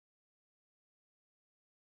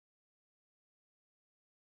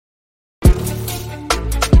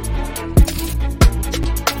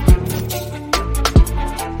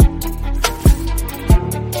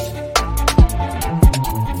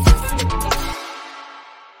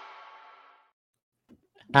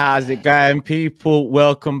How's it going, people?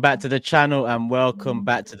 Welcome back to the channel and welcome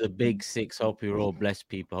back to the Big Six. Hope you're all blessed,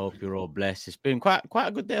 people. Hope you're all blessed. It's been quite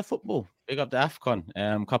a good day of football. Big up the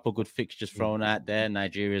AFCON. Couple good fixtures thrown out there.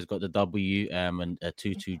 Nigeria's got the W and a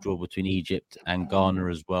 2-2 draw between Egypt and Ghana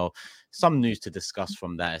as well. Some news to discuss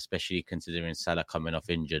from that, especially considering Salah coming off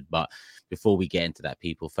injured. But before we get into that,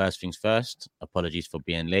 people, first things first, apologies for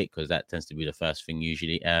being late because that tends to be the first thing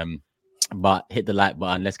usually. But hit the like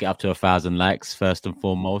button. Let's get up to 1,000 likes first and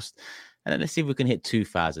foremost. And then let's see if we can hit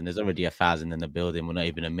 2,000. There's already 1,000 in the building. We're not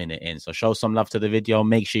even a minute in. So show some love to the video.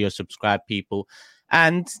 Make sure you're subscribed, people.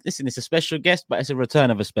 And listen, it's a special guest, but it's a return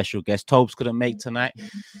of a special guest. Tobes couldn't make tonight,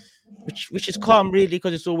 which is calm, really,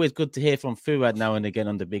 because it's always good to hear from Fuad now and again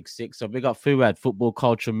on the Big Six. So big up Fuad, Football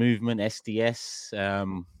Culture Movement,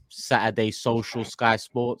 SDS, Saturday Social, Sky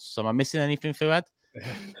Sports. So am I missing anything, Fuad?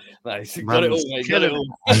 Nice. You got it all, mate. Got it all.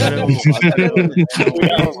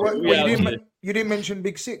 You didn't mention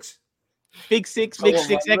Big Six. Big Six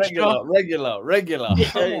extra. Regular.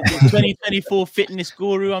 2024 fitness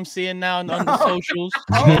guru I'm seeing now on the socials.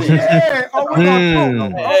 Oh, yeah. We're gonna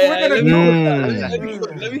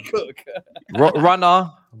talk. Let me cook. Runner,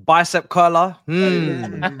 bicep curler. Yo.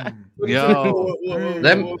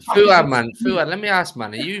 Fuad, man. Fuad, let me ask,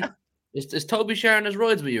 man. Are you... Is Toby sharing his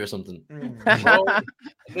roids with you or something? Bro,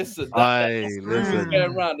 listen, listen.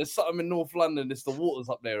 Going around, there's something in North London. It's the waters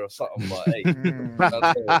up there or something. But hey, we're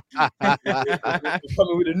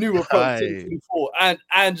coming with a new approach 2024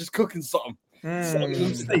 and just cooking something.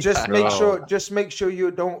 Just make sure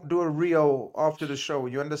you don't do a Rio after the show.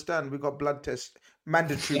 You understand? We got blood tests,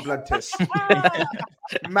 mandatory blood tests,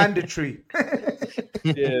 mandatory.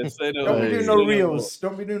 Yeah, don't be doing no Rios.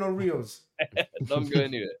 Don't be doing no Rios. Don't go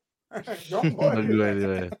anywhere.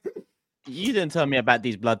 You didn't tell me about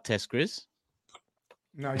these blood tests, Chris.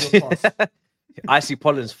 No, you're fast. Icy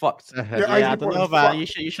pollen's fucked. I don't know about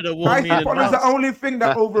it. You should have warned me. Icy pollen's the only thing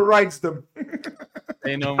that overrides them.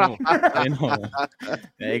 They know more. Yeah,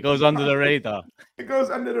 it goes under the radar. It goes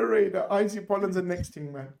under the radar. Icy pollen's the next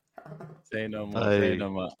thing, man. Say no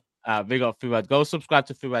more. Big up Fuad. Go subscribe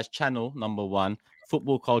to Fuad's channel, number one.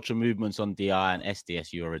 Football Culture Movements on DR and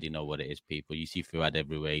SDS. You already know what it is, people. You see Fuad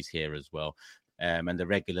everywhere. He's here as well. And the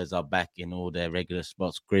regulars are back in all their regular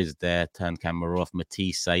spots. Grizz there, turn camera off.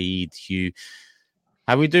 Matisse, Saeed, Hugh.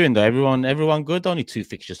 How we doing though? Everyone good? Only 2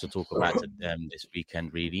 fixtures to talk about this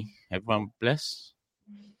weekend, really. Everyone bless?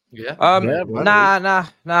 Yeah. Nah. I'm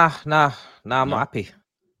not happy.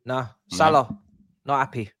 Nah. Salah, not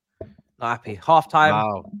happy. Half time.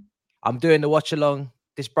 Wow. I'm doing the watch along.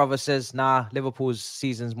 This brother says, nah, Liverpool's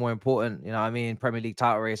season's more important. You know what I mean? Premier League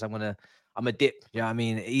title race. I'm a dip. You know what I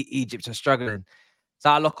mean? Egypt are struggling. So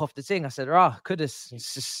I lock off the thing. I said, Kudus.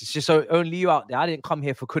 It's just only you out there. I didn't come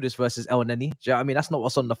here for Kudus versus El Neni. Do you know what I mean? That's not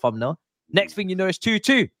what's on the thumbnail. Next thing you know, it's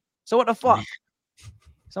 2-2. So what the fuck?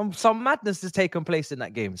 Some madness has taken place in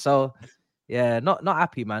that game. So yeah, not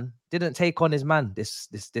happy, man. Didn't take on his man this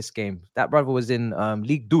game. That brother was in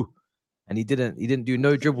League 2. And he didn't do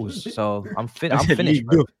no dribbles. So I'm finished.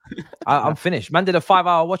 I'm finished. Man did a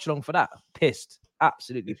 5-hour watch along for that. Pissed.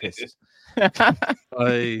 Absolutely pissed. So what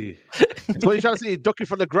you're trying to say? Ducking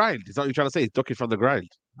from the grind. Is that what you're trying to say? Ducking from the grind.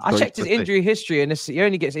 I checked his injury history, and he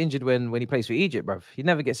only gets injured when he plays for Egypt, bruv. He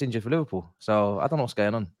never gets injured for Liverpool. So I don't know what's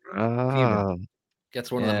going on. Gets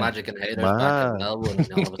one of the magic inhalers back at Melbourne.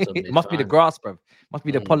 And all of a sudden it must be the grass, bruv. Must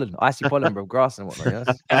be the pollen, icy pollen, bro. Grass and whatnot.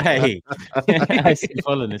 Yes? Hey, icy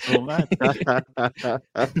pollen. It's all mad.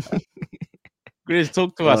 Grizz,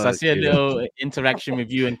 talk to us. I see a little interaction with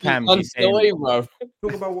you and Cam. He's saying, talk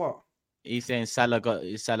about what? He's saying Salah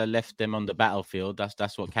left them on the battlefield.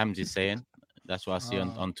 That's what Cam's is saying. That's what I see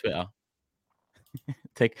on Twitter.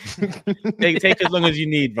 Take as long as you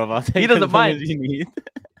need, brother. He doesn't mind.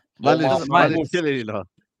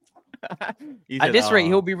 At this rate,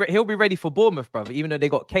 he'll be ready for Bournemouth, brother. Even though they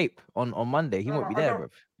got Cape on Monday, he won't be there, bro.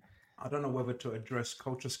 I don't know whether to address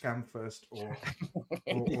Culture Scam first or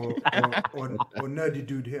Nerdy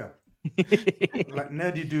Dude here. Like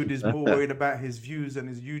Nerdy Dude is more worried about his views and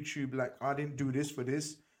his YouTube. Like, I didn't do this for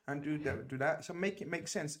this and do that. So make it make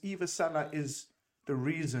sense. Either Salah is the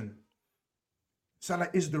reason.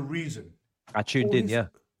 I tuned in, yeah.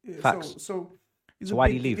 Facts. So why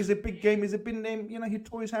did he leave? It's a big game. It's a big name. You know, he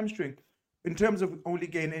tore his hamstring. In terms of only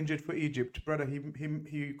getting injured for Egypt, brother, he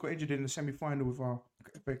got injured in the semi-final with our.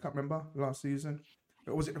 I can't remember last season.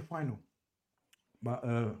 Or was it the final? But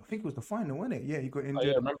I think it was the final, wasn't it? Yeah, he got injured. Oh,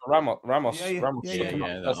 yeah, remember Ramos.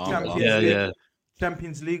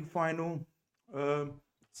 Champions League final.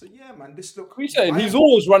 So yeah, man, this look. You're saying he's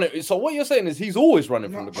always running. So what you're saying is he's always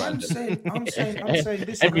running from the ground. I'm saying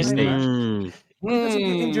this every is stage. He doesn't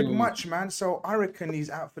get injured much, man. So I reckon he's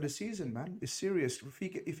out for the season, man. It's serious.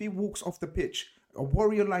 If he walks off the pitch, a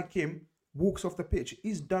warrior like him walks off the pitch,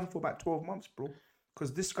 he's done for about 12 months, bro.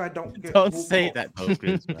 Because this guy don't get. Don't say that, though,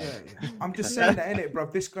 Chris. Man. Yeah. I'm just saying that, innit, bro?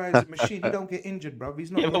 This guy's a machine. He don't get injured, bro.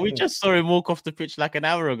 He's not. Yeah, but we just saw him walk off the pitch like an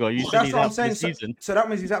hour ago. You said he's out for the season. So that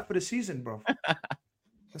means he's out for the season, bro.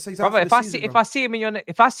 Brother, if I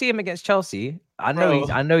see him against Chelsea, I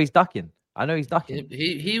know he's ducking. I know he's ducking.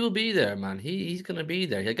 He will be there, man. He's gonna be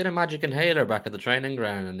there. He'll get a magic inhaler back at the training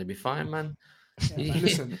ground, and he'll be fine, man. Yeah, man.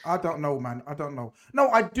 Listen, I don't know, man. I don't know. No,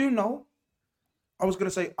 I do know. I was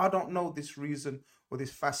gonna say I don't know this reason or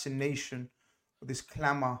this fascination or this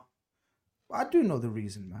clamor. But I do know the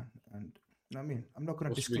reason, man. And you know what I mean, I'm not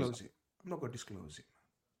gonna disclose it. I'm not gonna disclose it.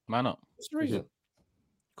 Why not? What's the reason?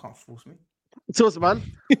 Can't force me. Tell us, man.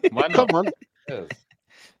 Why not? Come on. Yes.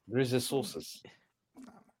 There is his sources.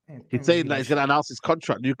 He's saying that he's going to announce his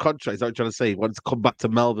new contract. Is that what you're trying to say? He wants to come back to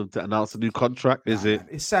Melbourne to announce a new contract. Is it? Man,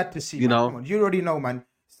 it's sad to see. You know, come on. You already know, man.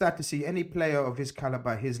 It's sad to see any player of his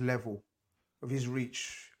caliber, his level, of his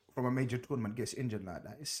reach from a major tournament gets injured like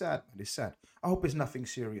that. It's sad, man. It's sad. I hope it's nothing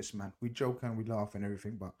serious, man. We joke and we laugh and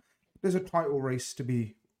everything, but there's a title race to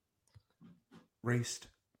be raced.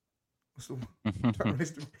 What's the one?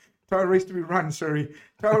 Title race to be run. Sorry,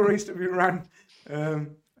 title race to be run.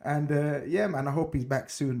 Yeah, man, I hope he's back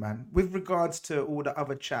soon, man. With regards to all the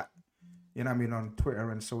other chat, you know what I mean, on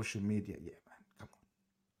Twitter and social media, yeah, man, come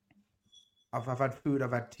on. I've had food,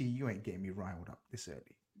 I've had tea. You ain't getting me riled up this early.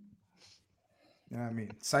 You know what I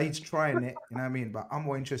mean? Saeed's trying it, you know what I mean? But I'm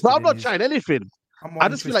more interested. But I'm not trying anything. I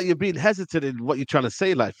just feel like you're being hesitant in what you're trying to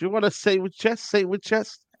say. Like, if you want to say with chest, say it with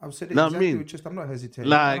chest. I've said it know exactly what I mean? with chest. I'm not hesitating.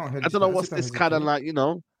 Like, I don't know what's this kind of like, you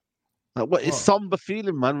know. Like, what is somber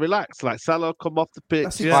feeling, man? Relax. Like Salah come off the pitch.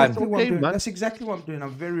 That's exactly what I'm doing. That's exactly what I'm doing.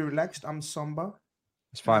 I'm very relaxed. I'm somber.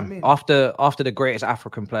 It's fine. You know what I mean? After the greatest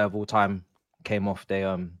African player of all time came off, they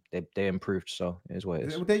improved. So it is what it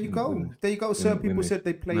is. Well, there you go. There you go. Certain people said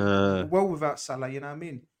they played well without Salah. You know what I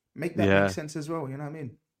mean? Make that make sense as well. You know what I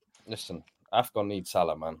mean? Listen, AFCON needs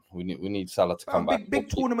Salah, man. We need Salah to come back. Big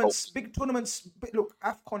tournaments. Look,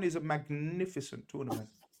 AFCON is a magnificent tournament.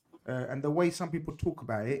 And the way some people talk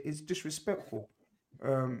about it is disrespectful.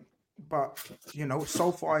 But, you know,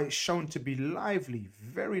 so far it's shown to be lively,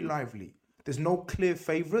 very lively. There's no clear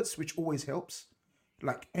favourites, which always helps.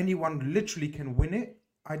 Like, anyone literally can win it,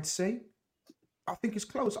 I'd say. I think it's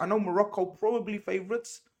close. I know Morocco probably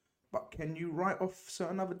favourites, but can you write off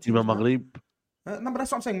certain other teams? No, but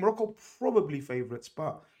that's what I'm saying. Morocco probably favourites,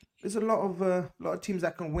 but there's a lot of teams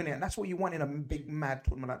that can win it. And that's what you want in a big, mad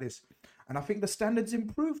tournament like this. And I think the standards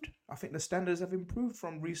improved. I think the standards have improved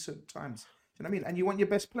from recent times. You know what I mean? And you want your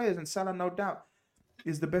best players. And Salah, no doubt,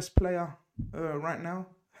 is the best player right now.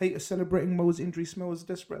 Haters celebrating Mo's injury smells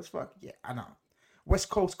desperate as fuck. Yeah, I know. West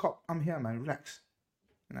Coast Cop, I'm here, man. Relax.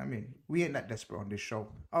 You know what I mean? We ain't that desperate on this show.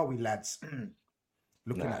 Are we, lads?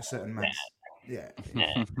 Looking at certain mans. Yeah.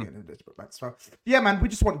 So, yeah, man, we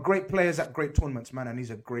just want great players at great tournaments, man. And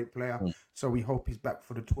he's a great player. So we hope he's back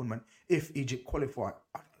for the tournament if Egypt qualify.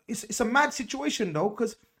 It's a mad situation though,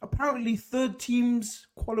 because apparently third teams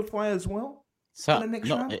qualify as well. So the next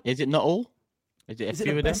round. Is it not all? Is it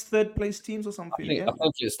the best third place teams or something? I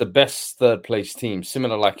think it's the best third place team,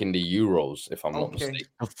 similar like in the Euros, if I'm not mistaken.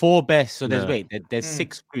 The four best. So there's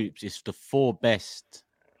 6 groups. It's the 4 best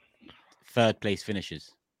third place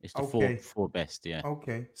finishes. It's the four best. Yeah.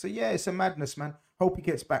 Okay. So yeah, it's a madness, man. Hope he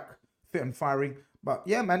gets back fit and firing. But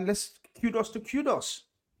yeah, man, let's kudos to kudos.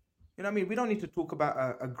 You know what I mean? We don't need to talk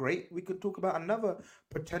about a great. We could talk about another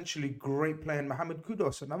potentially great player, Mohamed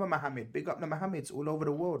Kudus, another Mohamed. Big up the Mohameds all over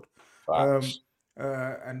the world.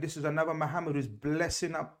 And this is another Mohamed who's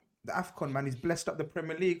blessing up the AFCON, man. He's blessed up the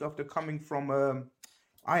Premier League after coming from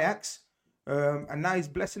Ajax. And now he's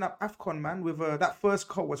blessing up AFCON, man, with that first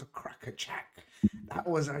goal was a cracker jack. That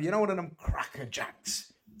was, one of them cracker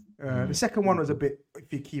jacks. The second one was a bit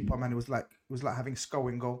iffy keeper, man. It was like having Skull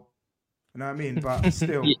in goal. You know what I mean? But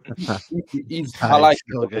still, I like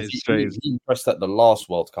he's impressed at the last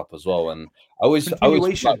World Cup as well. And I always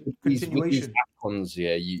like these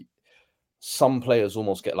AFCONs, some players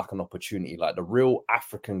almost get like an opportunity. Like the real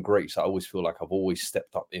African greats, I always feel like I've always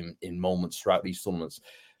stepped up in moments throughout these tournaments.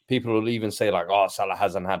 People will even say like, "Oh, Salah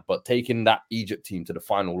hasn't had," but taking that Egypt team to the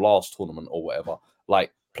final last tournament or whatever,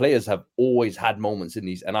 like players have always had moments in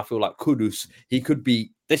these. And I feel like Kudus, he could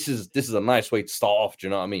be. This is a nice way to start off. Do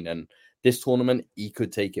you know what I mean? And this tournament, he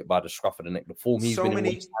could take it by the scruff of the neck. The form he's been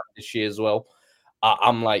in this year as well.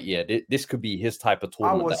 I'm like, yeah, this could be his type of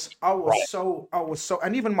tournament. I was so,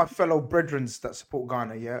 and even my fellow brethren that support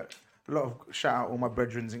Ghana, yeah, a lot of shout out all my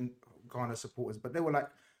brethren in Ghana supporters, but they were like,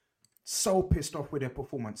 so pissed off with their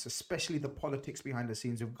performance, especially the politics behind the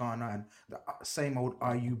scenes of Ghana and the same old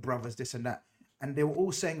 "Are you brothers?" this and that. And they were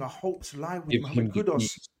all saying our hopes lie with Mohamed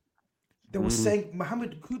Kudus. They were saying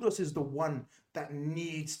Mohamed Kudus is the one that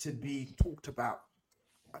needs to be talked about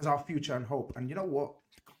as our future and hope. And you know what?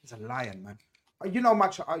 He's a lion, man. You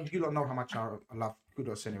don't know how much I love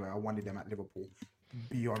Kudus anyway. I wanted them at Liverpool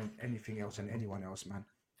beyond anything else and anyone else, man.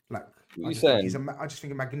 Like, I just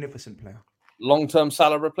think a magnificent player. Long-term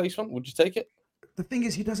Salah replacement? Would you take it? The thing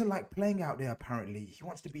is, he doesn't like playing out there. Apparently, he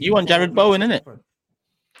wants to be. You want Jared Bowen, innit?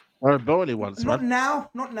 Jared Bowen, he wants. Not now.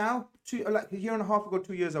 Like a year and a half ago,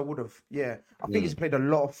 2 years, I would have. Yeah, I think he's played a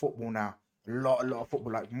lot of football now. A lot of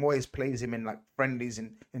football. Like Moyes plays him in like friendlies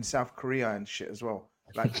in South Korea and shit as well.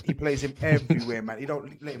 Like he plays him everywhere, man. He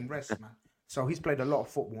don't let him rest, man. So he's played a lot of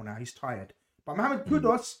football now. He's tired. But Mohamed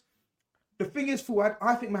Kudus, the thing is, Fuad,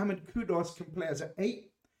 I think Mohamed Kudus can play as an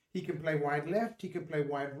 8. He can play wide left. He can play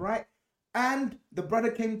wide right. And the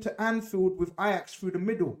brother came to Anfield with Ajax through the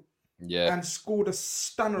middle. Yeah. And scored a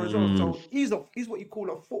stunner as well. So he's what you call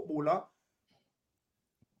a footballer.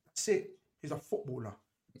 That's it. He's a footballer.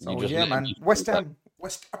 So yeah, man. West Ham.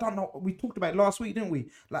 I don't know. We talked about it last week, didn't we?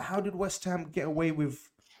 Like, how did West Ham get away with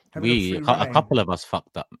having a couple of us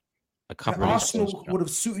fucked up. Arsenal would have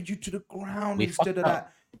suited you to the ground instead of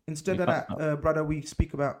that. Brother, we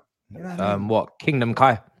speak about. You know what I mean? What? Kingdom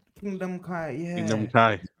Kai. Kingdom Kai, yeah. Kingdom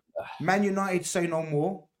Kai. Man United say no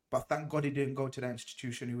more, but thank God he didn't go to that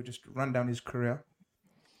institution. He would just run down his career.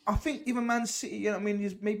 I think even Man City, you know what I mean,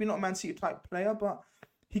 he's maybe not a Man City type player, but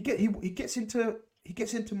he gets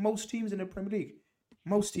into most teams in the Premier League.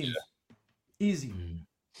 Most teams. Easy.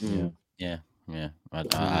 Yeah.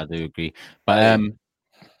 I do agree. But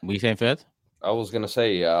were you saying third? I was gonna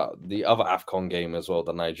say the other AFCON game as well,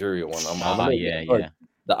 the Nigeria one.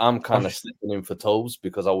 I'm kind of slipping in for Tobes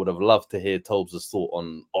because I would have loved to hear Tobes' thought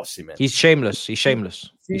on Osimhen. He's shameless. Very shameless,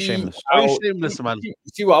 man.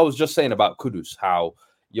 See what I was just saying about Kudus? How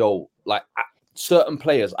certain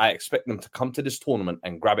players, I expect them to come to this tournament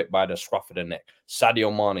and grab it by the scruff of the neck. Sadio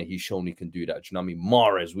Mane, he's shown he can do that. Do you know what I mean?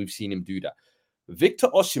 Mahrez, we've seen him do that. Victor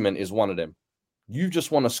Osimhen is one of them. You just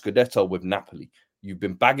won a Scudetto with Napoli. You've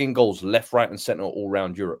been bagging goals left, right, and centre all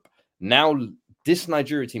around Europe. Now, this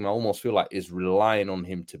Nigeria team, I almost feel like, is relying on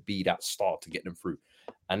him to be that star to get them through.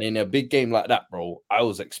 And in a big game like that, bro, I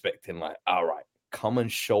was expecting, like, all right, come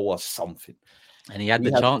and show us something. And he had the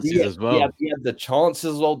chances as well. He had the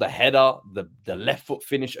chances as well. The header, the left foot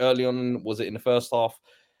finish early on, was it in the first half?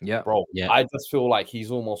 Yeah, bro. Yeah. I just feel like he's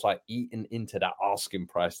almost like eaten into that asking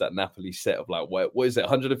price that Napoli set of like, what is it,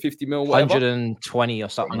 150 mil? 120 or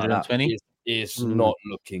something 120? Like that. It's not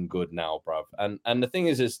looking good now, bruv. And the thing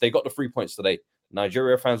is they got the 3 points today.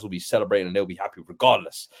 Nigeria fans will be celebrating and they'll be happy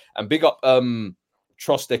regardless. And big up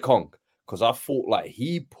Troste Kong, because I thought like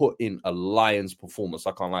he put in a Lions performance.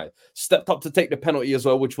 I can't lie. Stepped up to take the penalty as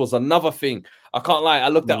well, which was another thing. I can't lie. I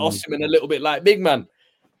looked at Osimhen a little bit like, big man,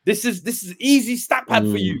 this is easy stat pad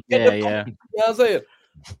for you. You know what I'm saying?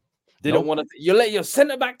 Didn't want to. You let your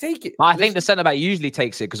centre back take it. I think the centre back usually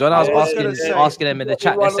takes it because when I was asking them in the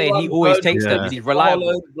chat, they're saying he always takes them. He's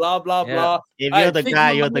reliable. Blah blah blah. If you're the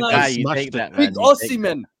guy, you take that. Big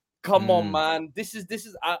Osimhen, come on, man. This is.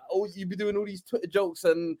 You be doing all these Twitter jokes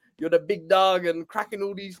and you're the big dog and cracking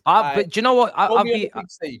all these. But do you know what?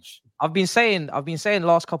 I've been saying the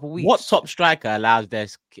last couple of weeks. What top striker allows their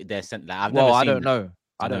centre? I don't know.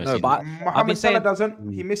 I don't know, but I've been saying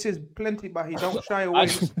doesn't. He misses plenty, but he don't shy away.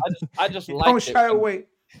 I just like don't shy away.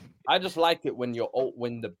 I just like it when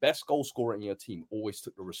when the best goal scorer in your team always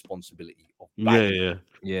took the responsibility of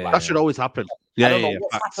that should always happen. I don't know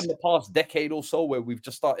what's happened the past decade or so where we've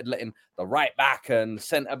just started letting the right back and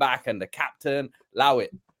centre back and the captain allow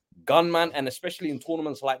it. Gunman, and especially in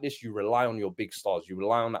tournaments like this, you rely on your big stars. You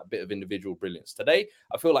rely on that bit of individual brilliance. Today,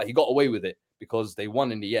 I feel like he got away with it because they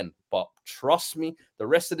won in the end. But trust me, the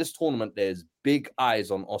rest of this tournament, there's big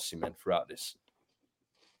eyes on Osimhen throughout this.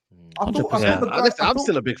 I'm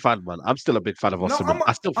still a big fan, man. I'm still a big fan of Osimhen.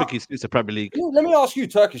 I still think he's a Premier League. Let me ask you,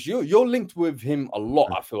 Turkish. You're linked with him a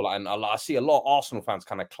lot, I feel like. And I see a lot of Arsenal fans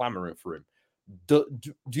kind of clamoring for him. Do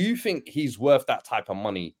you think he's worth that type of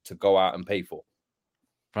money to go out and pay for?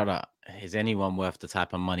 Brother, is anyone worth the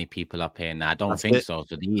type of money people are paying? I don't think so.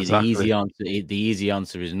 So the easy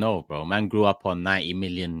answer is no, bro. Man grew up on 90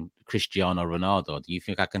 million Cristiano Ronaldo. Do you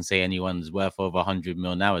think I can say anyone's worth over 100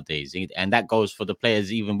 mil nowadays? And that goes for the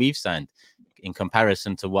players even we've signed in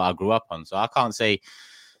comparison to what I grew up on. So I can't say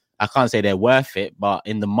they're worth it, but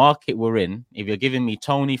in the market we're in, if you're giving me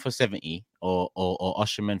Tony for 70 or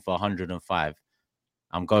Osimhen for 105,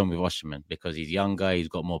 I'm going with Osimhen because he's younger, he's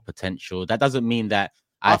got more potential. That doesn't mean that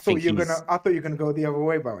I thought you're gonna go the other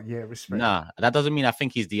way, but yeah, respect. Nah, that doesn't mean I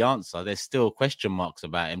think he's the answer. There's still question marks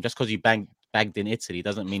about him. Just because he bagged in Italy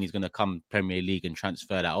doesn't mean he's gonna come Premier League and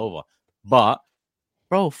transfer that over. But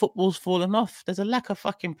bro, football's fallen off. There's a lack of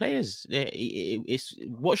fucking players. It's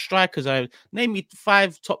what strikers are. Name me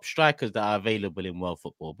 5 top strikers that are available in world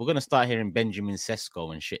football. We're gonna start hearing Benjamin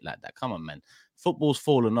Sesko and shit like that. Come on, man. Football's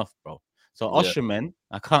fallen off, bro. So Osimhen,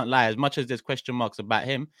 I can't lie. As much as there's question marks about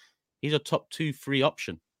him, he's a top 2-3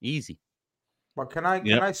 option. Easy. But can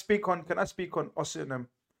I speak on Osimhen?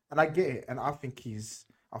 And I get it, and I think he's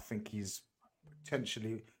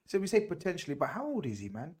potentially. So we say potentially, but how old is he,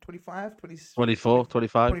 man? 25, 20, 24,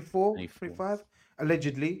 25. 25,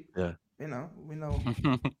 allegedly. Yeah. You know, we know.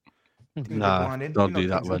 Nah, don't do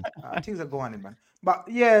that, man. Things are going in, man. But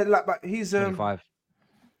yeah, but he's 25.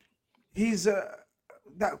 He's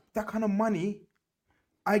that kind of money.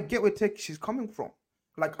 I get where she's coming from.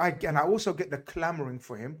 Like I also get the clamoring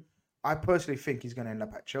for him. I personally think he's going to end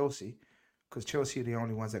up at Chelsea because Chelsea are the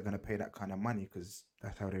only ones that are going to pay that kind of money because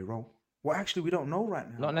that's how they roll. Well, actually, we don't know right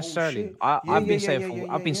now. Not necessarily. I've been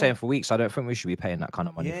saying for weeks. I don't think we should be paying that kind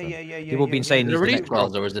of money. People have been saying the release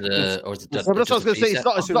clause, or is it that's what I was going to say.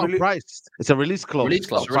 It's not priced. It's a release clause.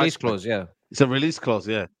 Release clause. Yeah. It's a release clause.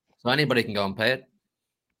 Yeah. So anybody can go and pay it.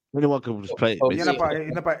 Anyone can just play it.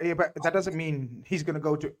 But that doesn't mean he's going to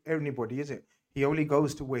go to anybody, is it? He only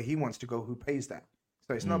goes to where he wants to go. Who pays that?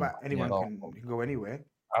 So it's not about anyone can go anywhere.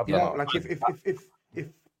 You know, like if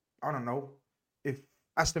I don't know, if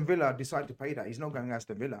Aston Villa decide to pay that, he's not going to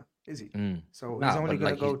Aston Villa, is he? So he's only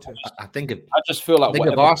going to go to. I think I just feel like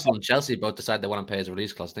if Arsenal and Chelsea both decide they want to pay his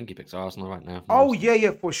release clause, I think he picks Arsenal right now. Oh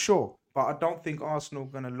yeah, for sure. But I don't think Arsenal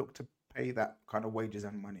going to look to pay that kind of wages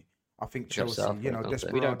and money. I think Chelsea,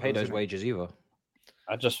 we don't pay those wages either.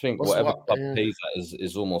 I just think whatever club pays that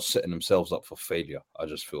is almost setting themselves up for failure. I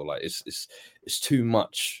just feel like it's too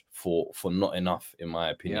much for not enough, in my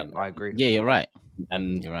opinion. Yeah, I agree. Yeah, you're right.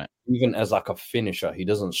 And you're right. Even as like a finisher, he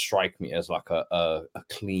doesn't strike me as like a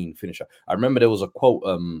clean finisher. I remember there was a quote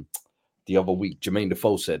the other week. Jermaine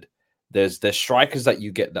Defoe said, "There's strikers that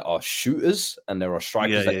you get that are shooters, and there are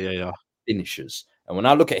strikers that are finishers." And when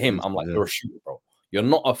I look at him, I'm like, "You're a shooter, bro. You're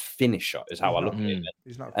not a finisher," is how I look at it.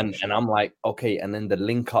 And I'm like, okay. And then the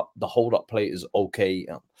link up, the hold up play is okay.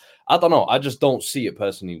 I don't know. I just don't see it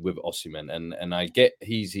personally with Osimhen. And I get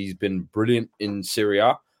he's been brilliant in Serie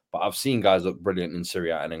A, but I've seen guys look brilliant in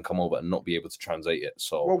Serie A and then come over and not be able to translate it.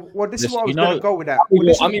 So well this is what I was going to go with that.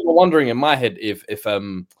 I'm even wondering in my head if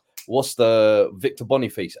what's the Victor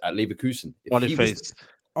Boniface at Leverkusen? Boniface.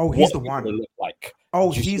 He's the one.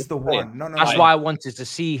 He's the one. No. That's why I wanted to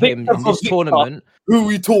see him in this tournament. Who are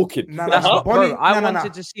we talking? Bro, I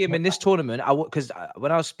wanted to see him in this tournament. Because when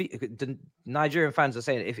I was speaking, the Nigerian fans are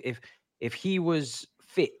saying if he was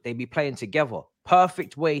fit, they'd be playing together.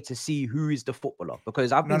 Perfect way to see who is the footballer.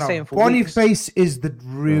 Because I've been saying for Boniface is the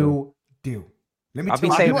real deal. I've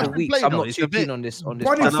been saying for weeks. I'm not too keen on this.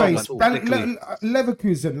 Boniface,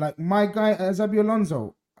 Leverkusen, like my guy Xabi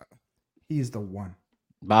Alonso, he's the one.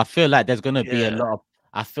 But I feel like there's gonna be a lot of.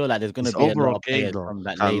 I feel like there's gonna be a lot of players from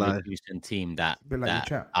that Leverkusen team that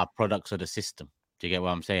are products of the system. Do you get what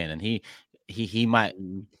I'm saying? And he might.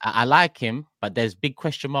 I like him, but there's big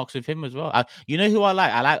question marks with him as well. You know who I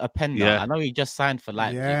like? I like Openda. Yeah. I know he just signed for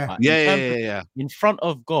Leipzig. Yeah. In front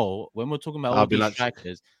of goal, when we're talking about all these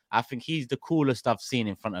strikers, I think he's the coolest I've seen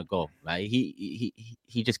in front of goal. Like he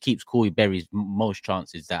just keeps cool. He buries most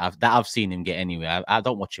chances that I've seen him get anyway. I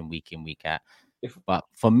don't watch him week in, week out. But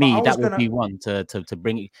for me, that would be one to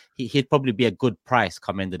bring. He'd probably be a good price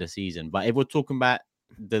come end of the season. But if we're talking about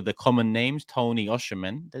the common names, Tony,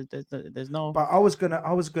 Osimhen, there's no. But I was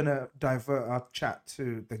gonna divert our chat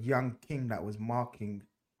to the young king that was marking,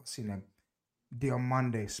 what's his name,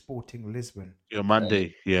 Diomande, Sporting Lisbon.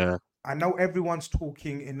 Diomande, yeah. I know everyone's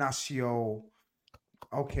talking Inacio.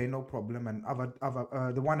 Okay, no problem. And other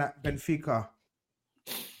the one at Benfica.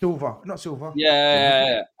 Not Silva.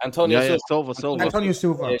 Yeah. Antonio Silva. Antonio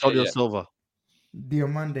Silva.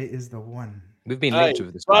 Diomande is the one. We've been linked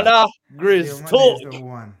with this. Brother, Grizz, talk.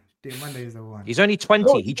 Diomande is the one. He's only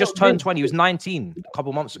 20. He just turned 20. He was 19 a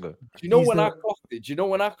couple months ago. Do you know when I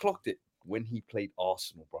clocked it? When he played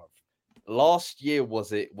Arsenal, bro. Last year,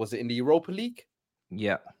 was it in the Europa League?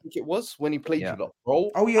 Yeah. I think it was when he played you lot, bro.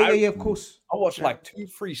 Oh, yeah, of course. I watched like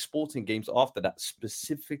 2-3 Sporting games after that,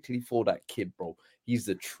 specifically for that kid, bro. He's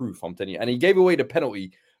the truth, I'm telling you. And he gave away the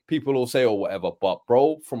penalty, people will say or whatever. But,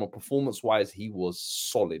 bro, from a performance-wise, he was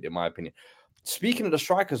solid, in my opinion. Speaking of the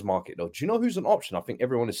strikers market, though, do you know who's an option I think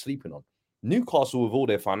everyone is sleeping on? Newcastle with all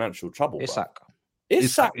their financial trouble. Isak,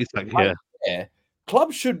 yeah.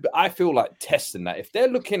 Clubs should, I feel like, testing that. If they're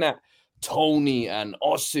looking at Tony and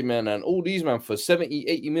Osimhen and all these men for 70,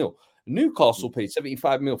 80 mil. Newcastle paid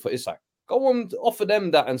 75 mil for Isak. Go on, offer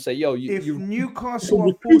them that and say, yo, if Newcastle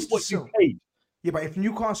are forced to sell, but if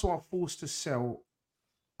Newcastle are forced to sell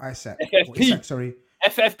Isak, sorry,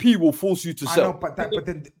 FFP will force you to sell. I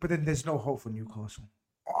know, but then there's no hope for Newcastle.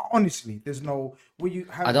 Honestly, there's no.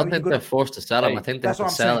 I don't think they're forced to sell him. I think they have to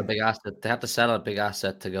sell a big asset. They have to sell a big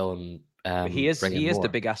asset to go and. He is the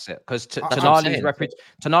big asset because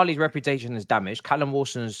Tonali's reputation is damaged. Callum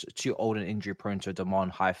Wilson's too old and injury prone to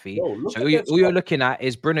demand high fee. So all you're looking at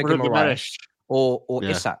is Bruno Guimaraes or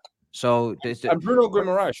Isak. So and Bruno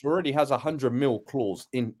Guimaraes already has 100 mil clause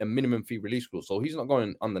in a minimum fee release clause, so he's not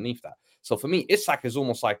going underneath that. So for me, Isak is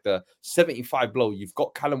almost like the 75 blow. You've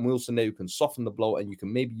got Callum Wilson there who can soften the blow, and you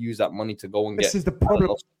can maybe use that money to go and this is the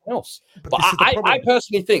problem. Else. But I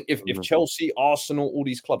personally think if Chelsea, Arsenal, all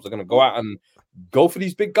these clubs are going to go out and go for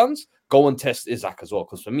these big guns, go and test Isak as well.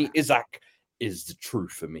 Because for me, Isak is the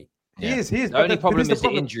truth for me. He is. The only problem is the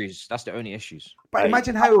injuries. That's the only issues. But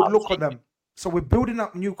imagine how it would look on them. So we're building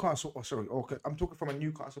up Newcastle. Oh, sorry. Okay, I'm talking from a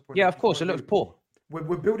Newcastle point. Yeah, of course. It looks poor.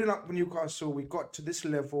 We're building up Newcastle. We got to this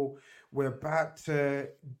level. We're about to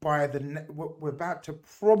we're about to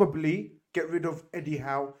probably get rid of Eddie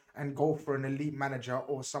Howe and go for an elite manager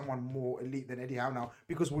or someone more elite than Eddie Howe now,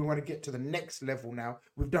 because we want to get to the next level now.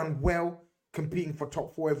 We've done well competing for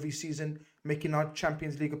top 4 every season, making our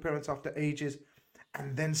Champions League appearance after ages,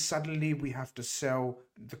 and then suddenly we have to sell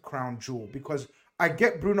the crown jewel. Because I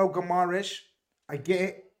get Bruno Guimaraes, I get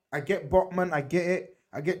it, I get Botman, I get it,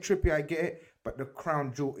 I get Trippier, I get it, but the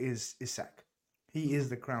crown jewel is Isak. He is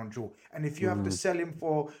the crown jewel. And if you have to sell him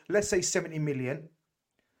for, let's say, 70 million,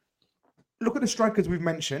 look at the strikers we've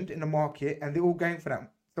mentioned in the market, and they're all going for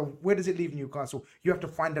that. So where does it leave Newcastle? You have to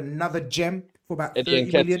find another gem for about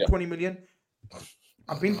 30 million, 20 million.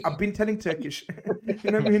 I've been telling Turkish.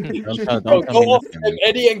 You know what I mean? Go off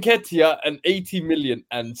Eddie Nketiah and 80 million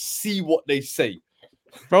and see what they say.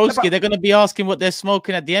 Broski, they're going to be asking what they're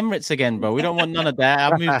smoking at the Emirates again, bro. We don't want none of that.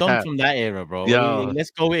 I've moved on from that era, bro.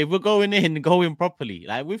 Let's go. If we're going in properly.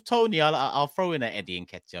 Like with Tony, I'll throw in at Eddie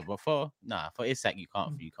Nketiah, but for Isak, you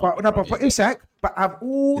can't. But for Isak, but I've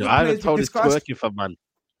all the players we discussed. Working for man.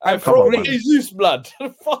 I throw in Jesus, blood.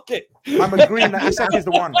 Fuck it. I'm agreeing that Isak is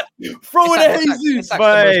the one. Throw in a Jesus,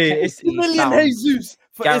 it's $1 million Jesus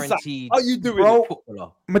for guaranteed. Isak. How you doing,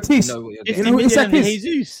 bro? Matisse, you know who Isak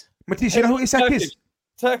is? Matisse, you know who Isak is?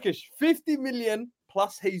 Turkish, 50 million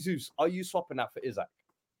plus Jesus. Are you swapping that for Isak?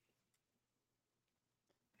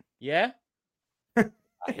 Yeah.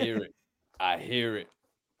 I hear it.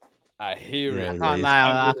 I can't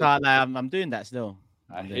lie. I'm doing that still.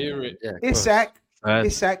 I hear it. Yeah,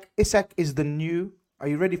 Isak is the new. Are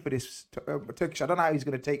you ready for this, Turkish? I don't know how he's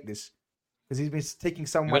going to take this, because he's been taking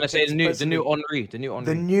someone. I'm going to say the new Henry. The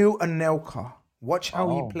new Anelka. Watch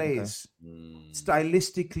how he plays. Okay.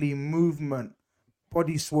 Stylistically, movement,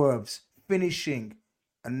 body swerves, finishing,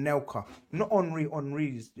 Anelka. Not Henry.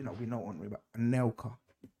 Henry's, we know Henry, but Anelka.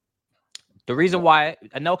 The reason why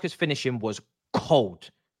Anelka's finishing was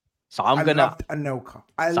cold. So I loved Anelka.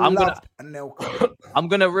 Anelka. I'm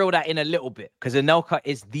gonna reel that in a little bit, because Anelka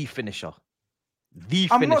is the finisher.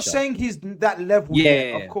 I'm not saying he's that level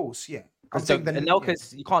yet, of course, yeah. I'm saying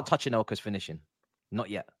Anelka's, you can't touch Anelka's finishing. Not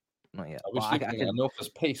yet. I was thinking Anelka's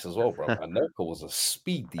pace as well, bro. Anelka was a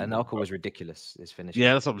speed demon. Anelka was ridiculous. His finishing.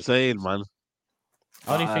 Yeah, that's what I'm saying, man.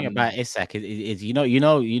 Only thing about Isak is you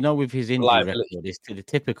know with his injury record, it's the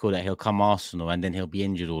typical that he'll come Arsenal and then he'll be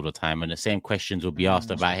injured all the time, and the same questions will be asked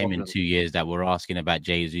about him in 2 years that we're asking about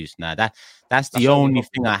Jesus. Now that's the only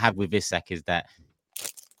thing I have with Isak is that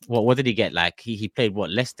what did he get? Like he played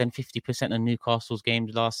less than 50% of Newcastle's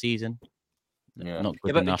games last season. Yeah, not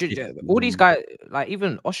good enough. All these guys, like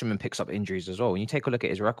even Osimhen picks up injuries as well. When you take a look at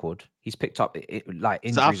his record, he's picked up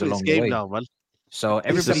injuries along the way. Now, man. So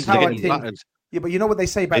everybody's getting. Yeah, but you know what they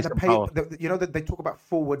say about you know that they talk about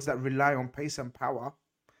forwards that rely on pace and power,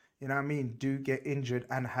 you know what I mean, do get injured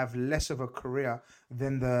and have less of a career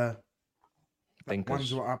than the ones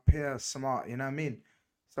who are up here smart, you know what I mean?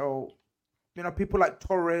 So, people like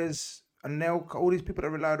Torres, Anelka, all these people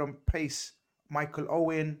that relied on pace, Michael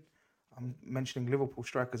Owen, I'm mentioning Liverpool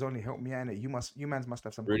strikers only, help me out in it. You mans must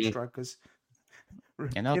have some good strikers.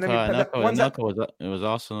 Anelka was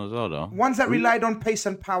Arsenal as well, though. Ones that relied on pace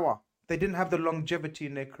and power. They didn't have the longevity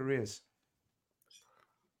in their careers.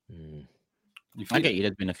 I get you.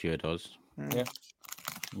 There's been a few of those. Yeah.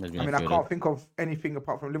 I can't think of anything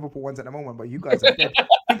apart from Liverpool ones at the moment, but you guys are dead.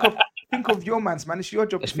 think of your mans, man. It's your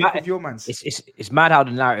job to think of your mans. It's mad how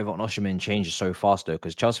the narrative on Osimhen changes so fast, though,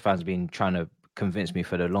 because Chelsea fans have been trying to convince me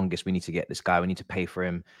for the longest we need to get this guy. We need to pay for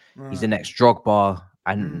him. He's the next Drogba.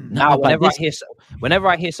 And now, whenever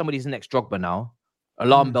I hear somebody's next Drogba now,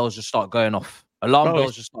 alarm bells just start going off.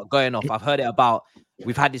 I've heard it about.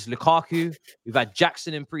 We've had this Lukaku. We've had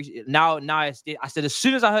Jackson in pre. Now I said as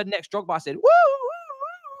soon as I heard next Drogba, I said, "Woo, woo,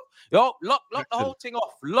 woo. Yo, lock the whole thing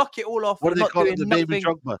off. Lock it all off. What do they call it? The baby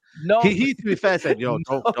Drogba. No, he to be fair said, "Yo,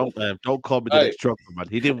 don't call me the next Drogba, man."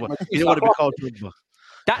 He didn't want to be called Drogba.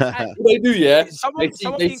 That's what they do, yeah. Someone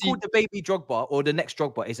being called the baby Drogba or the next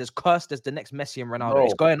Drogba is as cursed as the next Messi and Ronaldo.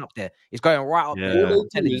 It's going up there. It's going right up there. All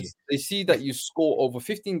they do is they see that you score over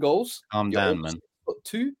 15 goals. Calm down, man.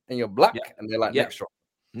 2 and you're black, and they're like next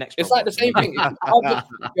Drogba. It's like the same thing.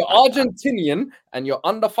 You're Argentinian and you're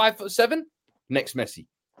under 5'7", next Messi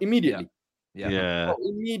immediately. Yeah.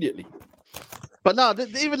 Immediately. But no,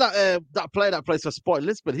 even that player that plays for Sporting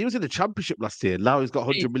Lisbon, he was in the Championship last year. Now he's got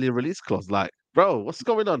 100 million release clause. Like, bro, what's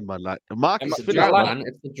going on, man? Like, the market's It's the drought, man.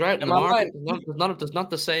 It's the drought in the market. There's not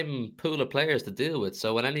the same pool of players to deal with.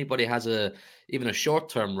 So when anybody has even a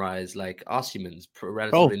short-term rise, like Osimhen's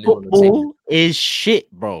relatively new, football is shit,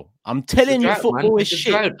 bro. I'm telling you, football is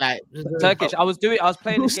shit. Like, Turkish, I was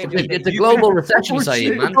playing this game. It's a global recession,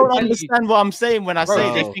 Saeed, man. I don't understand what I'm saying when I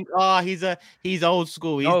say they think, he's old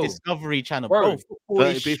school, he's Discovery Channel. Bro,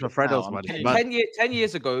 30p for Fredos, man. 10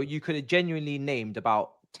 years ago, you could have genuinely named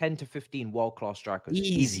about 10 to 15 world-class strikers.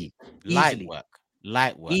 Easily.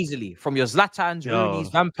 Light work. Easily. From your Zlatans, Rooney's,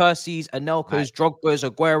 Van Persies, Anelkas, Drogba's,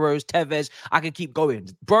 Aguero's, Tevez. I could keep going.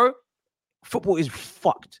 Bro, football is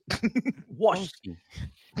fucked. Watch.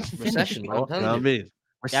 Recession, man.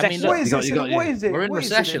 Recession. What is it? We're in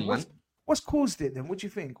recession, man. What's caused it then? What do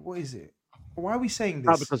you think? What is it? Why are we saying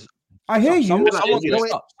this? Because I hear you. Someone's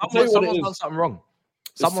done something wrong.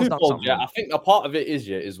 Someone's done something wrong. I think a part of it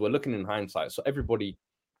is we're looking in hindsight. So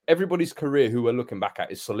everybody's career who we're looking back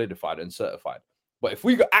at is solidified and certified. But if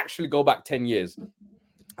we actually go back 10 years,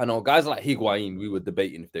 I know guys like Higuain, we were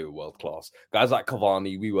debating if they were world class. Guys like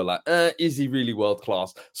Cavani, we were like, is he really world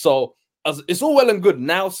class? So it's all well and good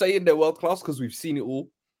now saying they're world class because we've seen it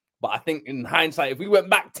all. But I think in hindsight, if we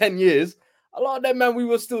went back 10 years, a lot of them, man, we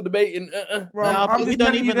were still debating. We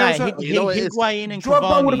don't even like Higuain and Cavani.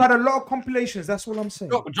 Drogba would have had a lot of compilations. That's what I'm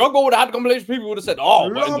saying. Drogba would have had compilations. People would have said, "Oh, a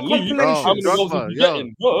lot of compilations.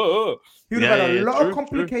 He would have had a lot of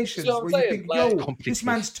complications where you think, yo, this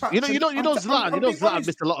man's touch. You know, Zlatan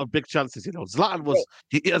missed a lot of big chances. You know, Zlatan was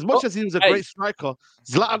as much as he was a great striker.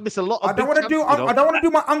 Zlatan missed a lot of. I don't want to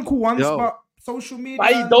do my uncle ones, but social media.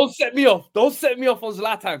 Hey, don't set me off. Don't set me off on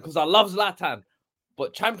Zlatan because I love Zlatan.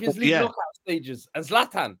 But Champions League knockout stages and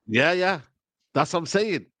Zlatan. Yeah. That's what I'm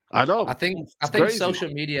saying. I know. I think social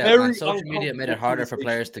media made it harder for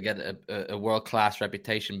players to get a world-class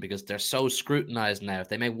reputation because they're so scrutinized now. If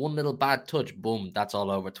they make one little bad touch, boom, that's all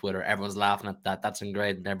over Twitter. Everyone's laughing at that. That's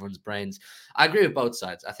ingrained in everyone's brains. I agree with both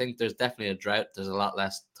sides. I think there's definitely a drought. There's a lot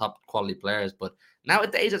less top quality players, but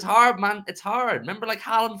nowadays it's hard, man. It's hard. Remember, like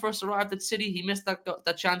Haaland first arrived at City, he missed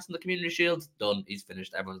that chance in the Community Shield. Done. He's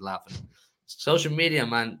finished. Everyone's laughing. Social media,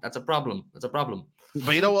 man, that's a problem.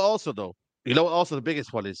 But you know what also, though? You know what also the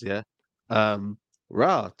biggest one is, yeah?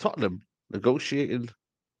 Tottenham negotiating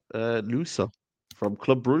Nusa from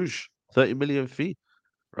Club Brugge, 30 million fee.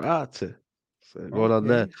 Right. So going on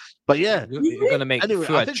there. But yeah. You're going to make anyway,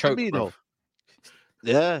 I think for me, though.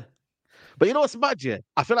 Yeah. But you know what's mad, yeah?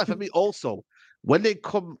 I feel like for me also, when they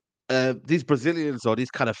come, these Brazilians or these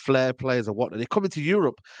kind of flair players or whatnot, they come into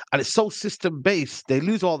Europe and it's so system-based, they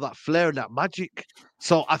lose all that flair and that magic.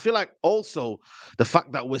 So I feel like also the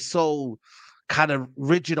fact that we're so kind of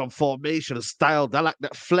rigid on formation and style,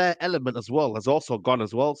 that flair element as well has also gone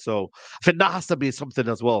as well. So I think that has to be something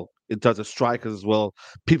as well in terms of strikers as well.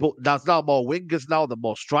 There's now more wingers now, the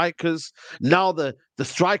more strikers. Now the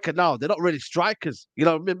striker now, they're not really strikers. You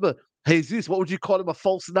know, remember Jesus, what would you call him, a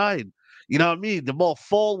false nine? You know what I mean? The more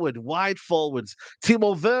wide forwards.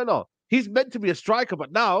 Timo Werner, he's meant to be a striker,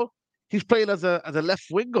 but now he's playing as a left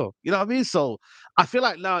winger. You know what I mean? So I feel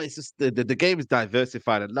like now it's just the game is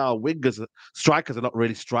diversified, and now strikers are not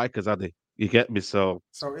really strikers, are they? You get me? So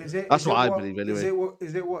is it? That's what I believe anyway.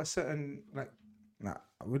 Is it what a certain like? Nah,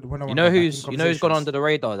 you know who's gone under the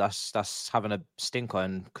radar? That's having a stinker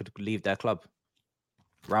and could leave their club.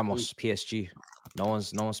 Ramos, PSG. No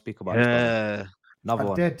one's speak about it. Yeah. Another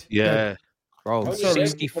one. Dead. Yeah. Bro,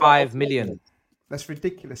 65 million. That's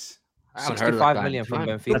ridiculous. 65 million from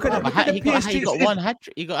Benfica. He got one hat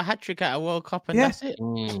trick. He got a hat trick at a World Cup, and that's it.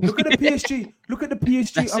 Look at the PSG. Look at the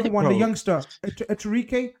PSG other one, the youngster,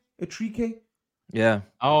 Etrike. Yeah.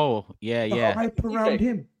 Oh, yeah. The hype around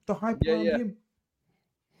him.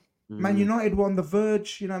 Man United were on the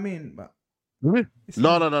verge. You know what I mean? But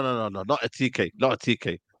no, not a TK. Not a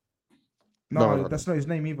TK. No, that's not his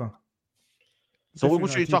name either. So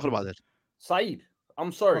what are you talking about then? Saeed,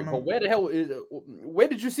 I'm sorry, but where the hell is? Where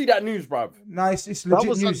did you see that news, bruv? No, it's legit That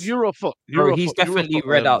was news. on Eurofoot. Bro, he's definitely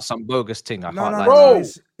read out some bogus thing. I can't lie. No,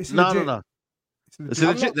 it's legit. No. It's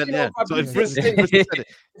legit then, yeah. So if it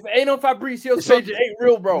ain't on Fabrizio's page, it ain't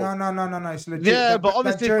real, bro. No, it's legit. Yeah, but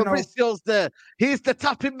obviously Fabrizio's there. He's the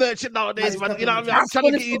tapping merchant nowadays, man. You know what I mean? I'm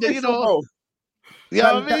trying to get you the, you know. You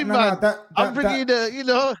know what I mean, man? I'm bringing you the, you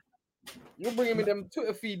know. You're bringing me them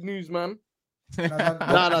Twitter feed news, man.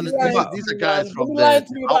 No, these are guys from the lying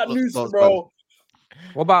to me about news, bro.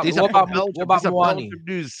 What about Moani?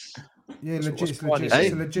 News. Yeah, legit.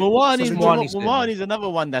 Moani's another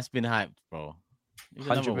one that's been hyped, bro.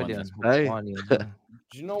 100 million. Do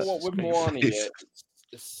you know what with Moani?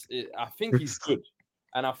 I think he's good,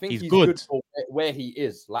 and I think he's good for where he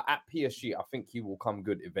is. Like at PSG, I think he will come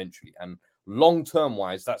good eventually. And long term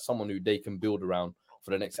wise, that's someone who they can build around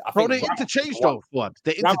for the next. Bro, they interchange though. What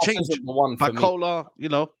they interchange? The one by Cola, you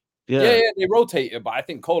know. Yeah, they rotate it, but I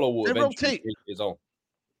think Cola will eventually take his own.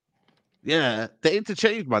 Yeah, they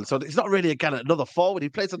interchange, man. So it's not really again another forward. He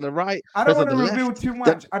plays on the right. I don't want to reveal too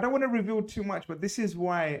much. I don't want to reveal too much, but this is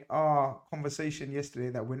why our conversation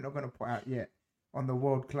yesterday that we're not going to put out yet on the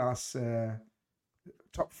world class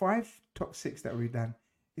top 5, top 6 that we've done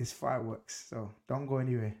is fireworks. So don't go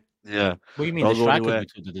anywhere. Yeah. What do you mean the strikers?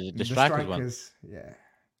 The strikers one? Yeah.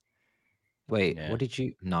 Wait, what did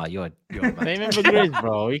you? Nah, you're mad. Same for Grizz,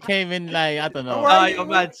 bro. He came in like I don't know. You're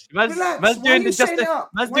mad. Man's doing the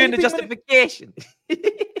justification.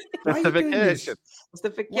 Justification.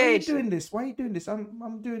 Why are you doing this?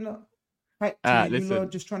 I'm doing that. Right, you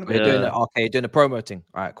lot just trying to. You're doing it. Okay, doing the promo thing.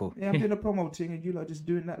 All right, cool. Yeah, I'm doing the promo thing, and you lot just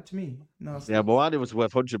doing that to me. No. Yeah, Moani was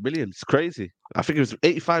worth 100 million. It's crazy. I think it was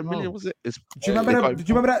 85 million. Was it? Do you remember that? Do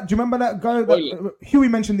you remember that guy that Huey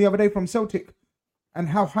mentioned the other day from Celtic? And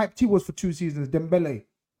how hyped he was for 2 seasons, Dembele.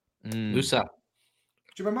 Musa.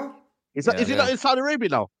 Do you remember? Is he not in Saudi Arabia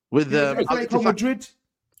now? With Madrid?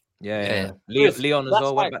 Yeah. Leon as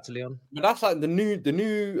well. Went back to Leon. But that's like the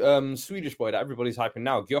new Swedish boy that everybody's hyping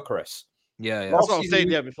now, Gyökeres. Yeah. That's what I was saying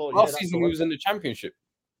before. Last season he was in the Championship.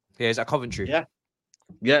 Yeah, he's at Coventry.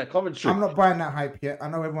 Yeah, Coventry. I'm not buying that hype yet. I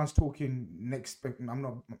know everyone's talking next. I'm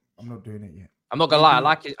not doing it yet. I'm not gonna lie.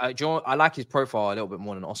 I like his profile a little bit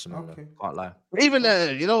more than Osimhen. Okay. Can't lie. Even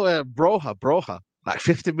Broha, like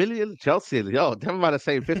 50 million. Chelsea, yo, never mind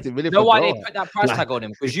saying 50 million. You know why they put that price tag on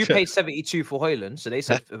him? Because you paid 72 for Højlund, so they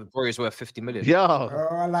said Bro is worth 50 million. Yo,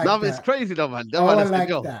 I like that. It's crazy though, man. I like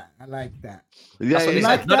that. Yeah,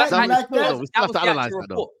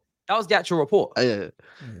 That was the actual report.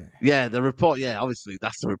 Yeah, the report. Yeah, obviously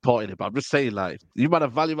that's the report in it. But I'm just saying, like, you might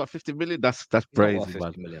have value about 50 million. That's crazy,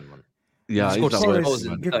 50 million, man. Yeah, Gyökeres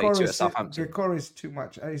is too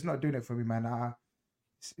much. He's not doing it for me, man.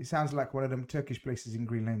 It sounds like one of them Turkish places in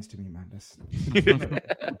Green Lanes to me, man.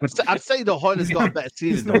 I'd say the Højlund's got a better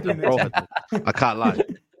season than Broha. I can't lie.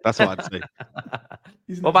 That's what I'd say.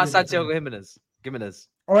 What about Santiago Jimenez?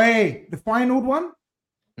 Oh, hey, the final one?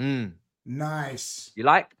 Nice. You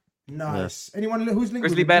like? Nice. Yeah. Anyone who's linked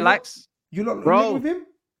Grizzly Bear likes? You lot linked with him?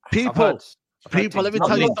 People, let me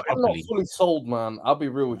tell you. I'm not fully sold, man. I'll be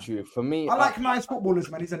real with you. For me, I like nice footballers,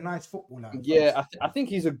 man. He's a nice footballer. Yeah, I think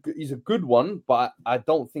he's a good one, but I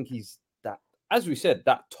don't think he's that. As we said,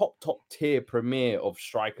 that top tier premier of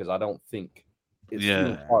strikers. I don't think it's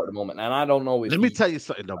part at the moment, and I don't know. Let me tell you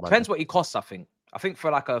something. Though, depends what he costs. I think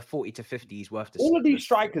for like a 40 to 50, he's worth this. All of these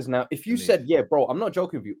strikers now. If you said, yeah, bro, I'm not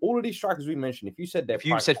joking with you. All of these strikers we mentioned, if you said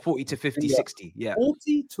 40 to 50, 60,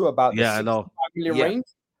 40 to about the 65 million range.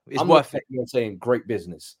 It's worth it. You're saying great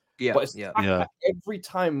business. Yeah. But it's every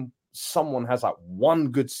time someone has like one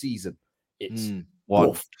good season, it's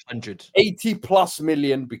 100 80 plus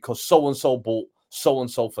million because so and so bought so and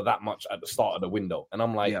so for that much at the start of the window. And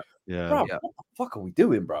I'm like, bro, what the fuck are we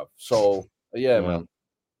doing, bro? So man.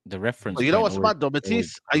 The reference. Well, you know what's mad though,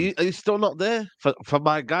 Matisse? Are you still not there for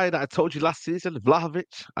my guy that I told you last season,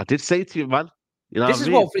 Vlahovic? I did say to you, man. You know do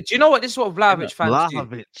you know what? This is what Vlahovic fans do.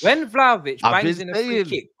 When Vlahovic bangs in a free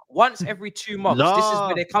kick once every 2 months, this is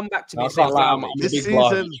where they come back to me and say, this season,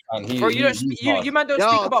 bro, you man don't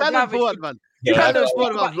speak about Vlahovic. Man. You man don't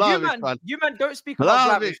speak about Vlahovic, man. You man don't speak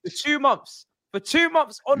about Vlahovic for 2 months. For 2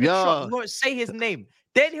 months on the shot, you won't say his name.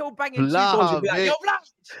 Then he'll bang in 2 goals and be like, yo,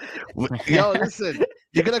 Vlahovic. Yo, listen,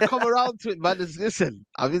 you're going to come around to it, man. Listen,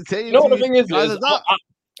 I've been saying the thing is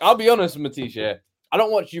I'll be honest, Matisse, I don't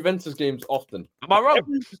watch Juventus games often. Am I wrong?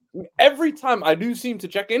 Every time I do seem to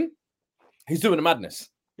check in, he's doing a madness.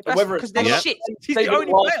 Whether it's shit, he's the only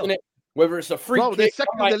player. Whether it's a free kick, they're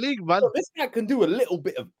second in the league, man. This guy can do a little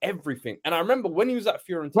bit of everything. And I remember when he was at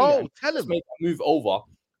Fiorentina, bro, tell him to make that move over.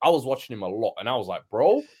 I was watching him a lot, and I was like,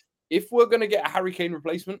 bro, if we're gonna get a Harry Kane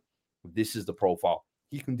replacement, this is the profile.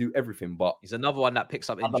 He can do everything, but he's another one that picks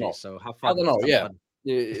up injuries. So have fun. I don't know. Yeah.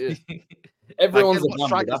 Everyone's what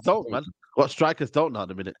strikers don't, man. What strikers don't now at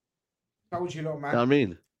the minute. I told you lot, man. You know what I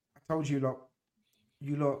mean? I told you lot,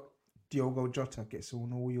 Diogo Jota gets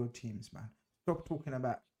on all your teams, man. Stop talking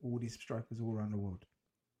about all these strikers all around the world.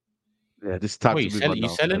 Yeah, this time Wait, you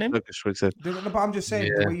selling him? But I'm just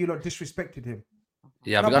saying the way you lot disrespected him.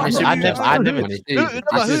 Yeah, No, but I never. Why are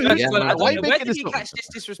you making this?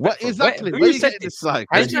 What exactly? Where you getting this like?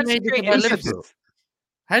 How did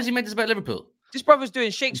he make this about Liverpool? This brother's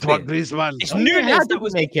doing Shakespeare. Griezmann. It's Nunes that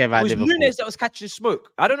was Nunes that was catching smoke.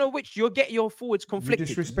 I don't know which. You'll get your forwards conflicted.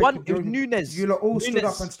 One, it was Nunes. You lot all stood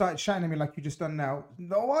up and started shouting at me like you just done now.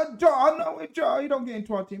 No, Joe, you don't get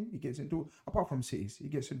into our team. He gets into, apart from cities, he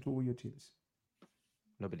gets into all your teams.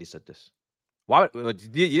 Nobody said this. Why? You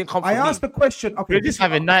didn't come. I asked the question. Okay, you're just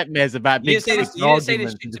having nightmares about big. You didn't say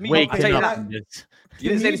this to me. You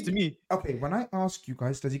didn't say this to me. Okay, when I ask you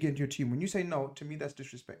guys, does he get into your team? When you say no, to me that's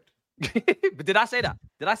disrespect. But did I say that?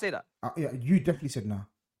 Yeah, you definitely said no.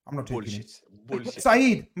 I'm not taking him. Bullshit.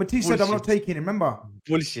 Saeed, Matisse said I'm not taking him. Remember?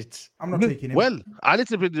 Bullshit. I'm not taking him. Well, I need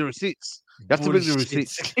to bring the receipts. You have to bring the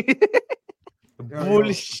receipts.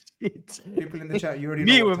 Bullshit. People in the chat, you already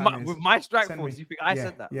me know with my strike force. You think I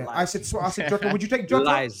said that? Yeah, I said Jota. Would you take Jota?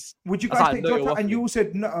 Lies. Would you guys take Jota? And you all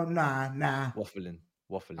said no, nah. Waffling.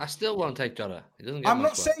 I still won't take Jota. He doesn't. I'm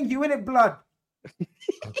not saying you in it, blood.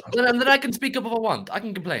 Then I can speak up if I want. I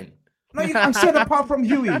can complain. No, I said apart from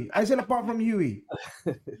Huey.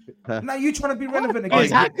 Now you trying to be relevant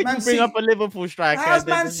again. How can you bring up a Liverpool striker? How's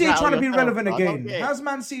Man City trying to be relevant again? How's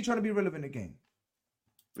Man City trying to be relevant again?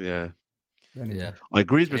 Yeah. Anyway. Yeah. I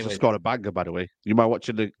agree with Mr. Scored a banger, by the way. You might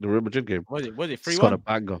watching the Real Madrid game. Was it 3-1? Scored a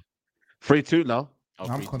banger. 3-2 now. Oh,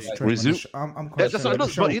 I'm concentrating. I'm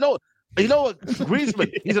concentrating. But you know what?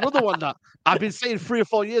 Griezmann, he's another one that I've been saying 3 or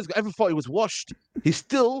 4 years ago. Everyone thought he was washed. He's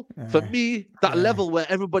still, for me, that level where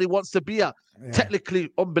everybody wants to be at.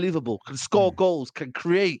 Technically unbelievable. Can score goals, can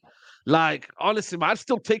create. Like, honestly, man, I'd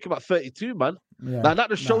still take him at 32, man. Yeah. Now, that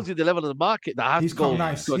just shows you the level of the market that has to go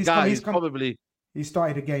to a guy who's probably... He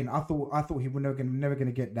started again. I thought he was never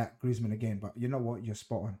gonna get that Griezmann again. But you know what? You're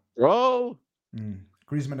spot on, bro.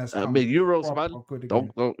 Griezmann has. Euros, man.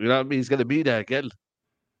 Don't. You know what I mean? He's gonna be there again.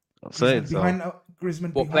 I'm saying behind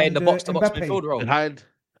Griezmann. What, playing the box-to-box midfield role behind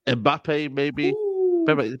Mbappe, maybe.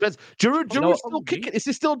 It depends. Giroud's still kicking. Is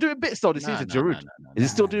he still doing bits though this season? Giroud is he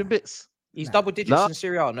still doing bits? He's double digits in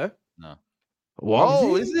Serie A, no? No.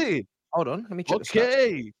 Whoa, is he? Hold on, let me check.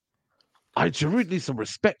 Okay. Giroud needs some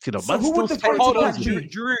respect, you know. So man, hold on,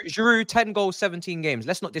 Giroud, 10 goals, 17 games.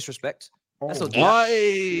 Let's not disrespect. Let's not do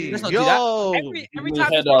that. Let's not do that.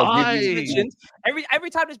 Every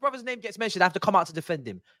time this brother's name gets mentioned, I have to come out to defend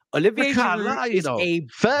him. Olivier Giroud is a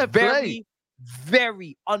very,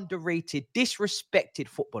 very underrated, disrespected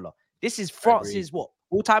footballer. This is France's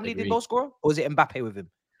all-time leading goal scorer, or is it Mbappe with him?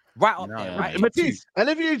 Right up there, right? Matisse,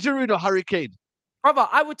 Olivier Giroud or Harry Kane? Brother,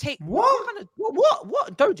 I would take what?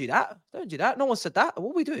 Don't do that. Don't do that. No one said that.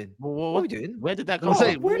 What are we doing? What are we doing? Where did that come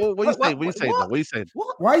from? What are you saying? What are you saying?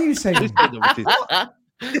 Why are you saying?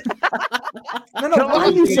 No, why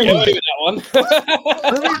are you saying that one?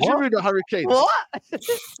 Giroud or Harry Kane? What?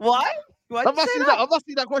 Why? I'm asking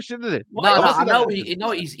that question, isn't it?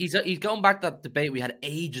 No, he's going back to that debate we had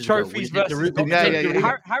ages ago. Trophies versus Harry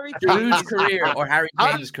Kane's career or Harry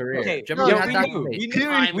Kane's career. Okay, we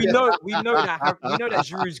know that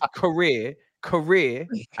Giroud's career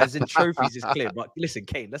as in trophies is clear. But listen,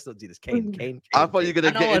 Kane, let's not do this. Kane. I thought you were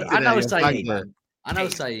gonna get into I know Saeed, man. I know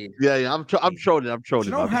Saeed. Yeah, I'm trolling. You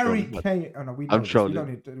know Harry Kane. Oh no, we don't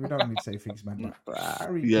need to say things, man.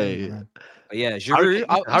 Harry Kane, yeah. Giroud.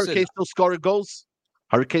 Harry Kane still scoring goals.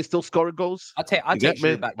 Harry Kane still scoring goals. I'll take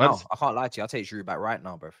Giroud back now. I can't lie to you. I'll take Giroud back right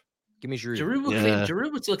now, bro. Give me Giroud.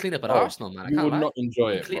 Giroud would still clean up at Arsenal, man. You would not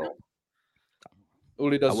enjoy it, bro. All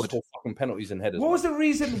he does is score fucking penalties and headers. What was the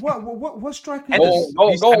reason? What striker? Have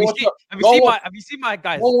you seen my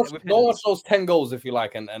guys? Go watch those 10 goals if you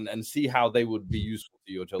like, and see how they would be useful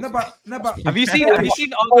to your Chelsea. No, but have you seen our guys in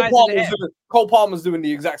the air? Cole Palmer's doing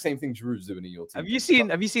the exact same thing Giroud's doing in your team.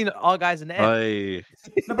 Have you seen our guys in the air?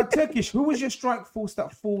 No, but Turkish. Who was your strike force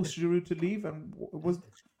that forced Giroud to leave? And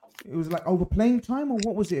it was like overplaying time, or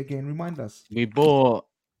what was it again? Remind us. We bought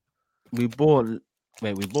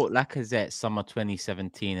Lacazette summer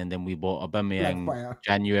 2017, and then we bought Aubameyang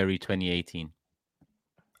January 2018.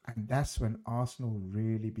 And that's when Arsenal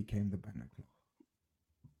really became the banner club.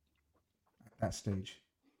 At that stage,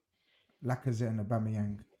 Lacazette and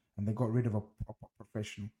Aubameyang, and they got rid of a proper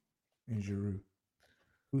professional in Giroud,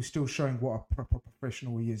 who's still showing what a proper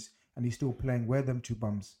professional he is, and he's still playing. Where them two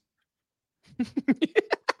bums?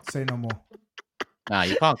 Say no more. Nah,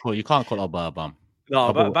 you can't call Oba a bum.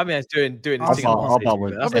 No, but Bamian's doing his thing.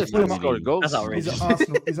 That's outrageous.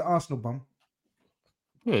 He's an Arsenal bum.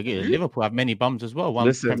 Yeah, Liverpool have many bums as well.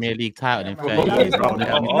 One Premier League title in 30 No, years. no,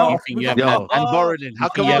 and Borrelin. How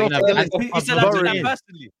come you He said that to that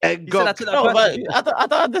personally. He said that to that No, but personally. I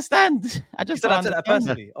don't understand. I just He said don't that to that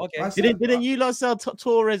understand. personally. Okay. Didn't you lot sell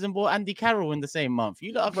Torres and bought Andy Carroll in the same month?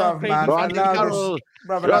 You lot have crazy. Andy Carroll. You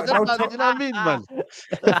know what I mean, man?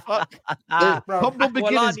 Humble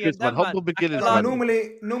beginnings, Chris, man. Humble beginnings.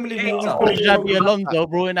 Normally, Xabi Alonso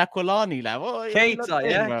brought in Aquilani. Like, what? Keita,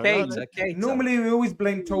 yeah, Keita. Normally, we always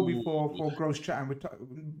blame Toby for gross chatting.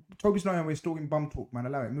 Toby's not here. We're still in bum talk, man.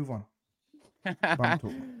 Allow it. Move on. Bum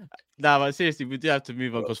talk. No, but seriously, we do have to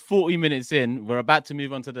move on because 40 minutes in, we're about to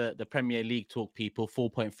move on to the Premier League talk, people.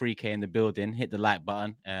 4.3K in the building. Hit the like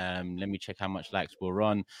button. Let me check how much likes we're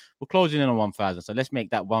on. We're closing in on 1,000. So let's make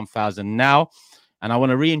that 1,000 now. And I want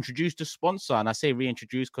to reintroduce the sponsor. And I say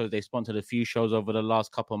reintroduce because they sponsored a few shows over the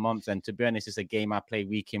last couple of months. And to be honest, it's a game I play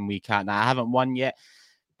week in, week out. Now, I haven't won yet,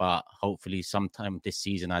 but hopefully sometime this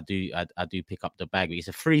season I do pick up the bag. It's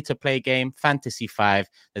a free-to-play game, Fantasy 5.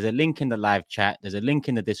 There's a link in the live chat. There's a link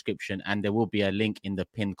in the description. And there will be a link in the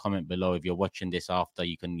pinned comment below. If you're watching this after,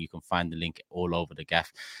 you can find the link all over the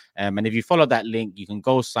gaff. And if you follow that link, you can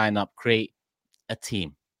go sign up, create a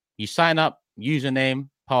team. You sign up, username,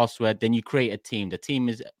 password, then you create a team. The team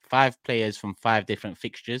is 5 players from 5 different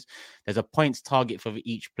fixtures. There's a points target for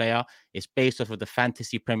each player. It's based off of the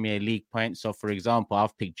Fantasy Premier League points. So, for example,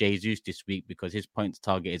 I've picked Jesus this week because his points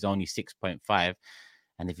target is only 6.5.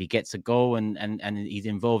 And if he gets a goal and he's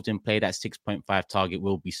involved in play, that 6.5 target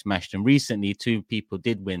will be smashed. And recently, 2 people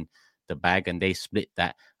did win the bag and they split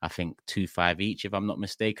that, I think, 2-5 each, if I'm not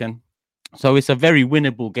mistaken. So it's a very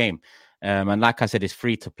winnable game. And like I said, it's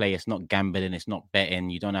free to play. It's not gambling. It's not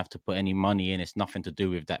betting. You don't have to put any money in. It's nothing to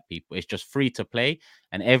do with that, people. It's just free to play.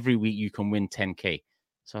 And every week you can win 10K.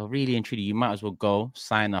 So really and truly, you might as well go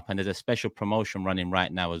sign up. And there's a special promotion running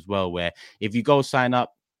right now as well, where if you go sign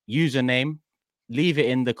up, username, leave it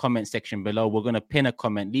in the comment section below. We're going to pin a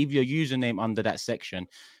comment. Leave your username under that section.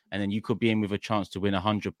 And then you could be in with a chance to win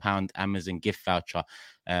 £100 Amazon gift voucher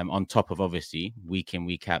on top of, obviously, week in,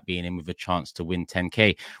 week out, being in with a chance to win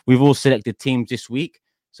 10K. We've all selected teams this week,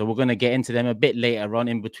 so we're going to get into them a bit later on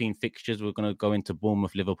in between fixtures. We're going to go into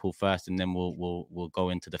Bournemouth, Liverpool first, and then we'll go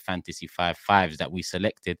into the Fantasy 5/5s that we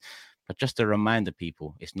selected. But just a reminder,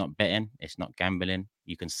 people, it's not betting, it's not gambling.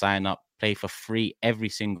 You can sign up, play for free every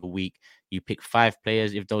single week. You pick 5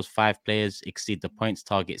 players. If those 5 players exceed the points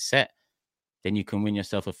target set, then you can win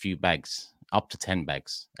yourself a few bags, up to 10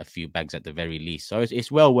 bags, a few bags at the very least. So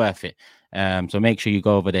it's well worth it. So make sure you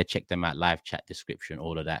go over there, check them out, live chat description,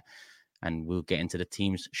 all of that. And we'll get into the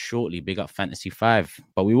teams shortly. Big up Fantasy 5.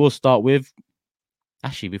 But we will start with,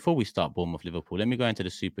 actually, before we start Bournemouth, Liverpool, let me go into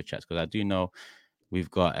the super chats because I do know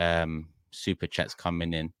we've got super chats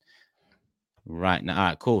coming in right now. All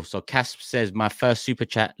right, cool. So Casp says, my first super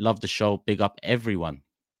chat, love the show. Big up everyone.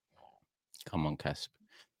 Come on, Casp.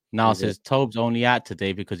 Now says Tobes only out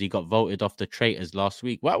today because he got voted off the traitors last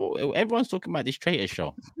week. Well, everyone's talking about this traitor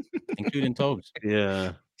show, including Tobes.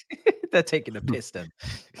 Yeah. They're taking the piss then.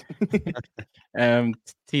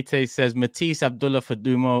 Tite says Matisse Abdullah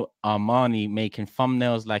Fadumo Armani making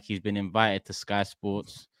thumbnails like he's been invited to Sky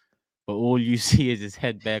Sports, but all you see is his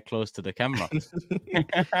head bare close to the camera.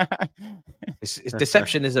 It's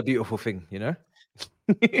deception is a beautiful thing, you know.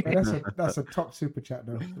 That's a top super chat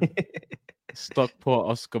though. Stockport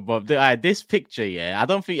Oscar Bob. This picture, yeah. I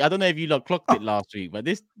don't know if you lot clocked it last week, but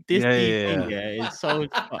this DP, it's so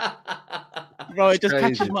bro, it just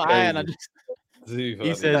catches my eye and I just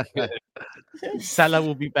he says Salah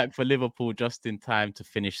will be back for Liverpool just in time to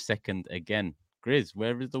finish second again. Grizz,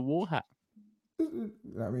 where is the war hat? I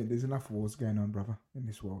mean, there's enough wars going on, brother, in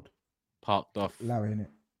this world. Parked off. Allowing it.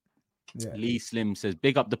 Yeah. Lee Slim says,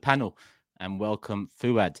 big up the panel and welcome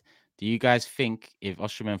Fuad. Do you guys think if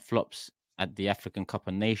Osimhen flops at the African Cup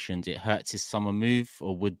of Nations, it hurts his summer move,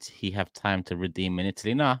 or would he have time to redeem in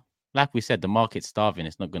Italy? Nah, like we said, the market's starving.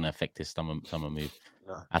 It's not going to affect his summer move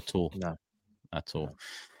at all. No. At all.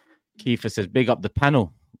 Kiefer says, big up the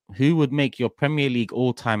panel. Who would make your Premier League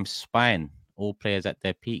all-time spine? All players at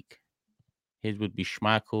their peak. His would be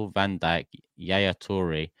Schmeichel, Van Dijk, Yaya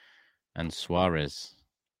Toure, and Suarez.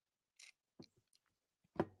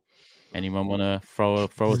 Anyone want to throw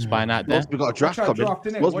a spine out there? We got a draft coming.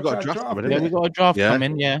 We got a draft coming. Yeah, we got a draft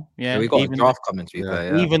coming. Yeah. We got a draft coming.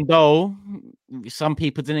 Even though some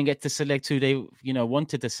people didn't get to select who they,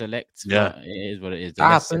 wanted to select. Yeah, it is what it is.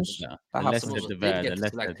 That happens. We didn't get to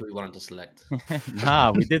select who we wanted to select.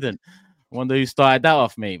 Nah, we didn't. Wonder who started that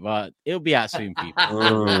off, mate. But it'll be out soon,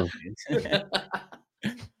 people.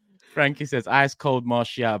 Frankie says, ice cold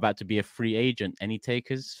Martial about to be a free agent. Any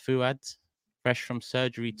takers? Fuad, fresh from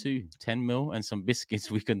surgery too. 10 mil and some biscuits.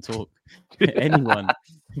 We can talk. Anyone,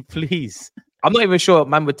 please. I'm not even sure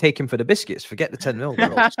man would take him for the biscuits. Forget the 10 mil.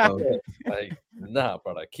 Bro. So. Nah,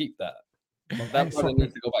 brother, keep that. That brother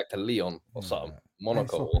needs to go back to Lyon or something,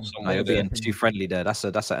 Monaco or somewhere. You're being too friendly there. That's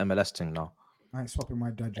a MLS thing now. I ain't swapping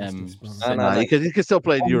my digestives, brother. Nah, you can still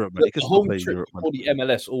play in Europe, man. You can still play in Europe, man. For the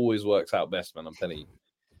MLS always works out best, man. I'm telling you.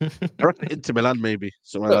 I reckon Inter Milan, maybe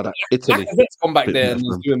something like that. Italy. Let's come back there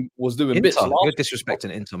and was doing Inter, bits. You're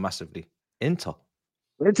disrespecting Inter massively. Inter,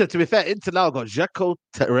 to be fair, Inter now got Xhaka,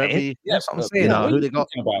 Teremi. Yeah, that's what I'm saying. You know, who they got?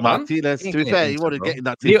 Martinez. To be fair, he wouldn't get in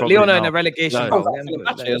that team. Leon in a relegation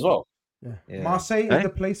as well. Yeah. Marseille is the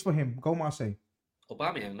place for him. Go Marseille.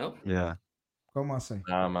 Aubameyang, no? Yeah. Go Marseille.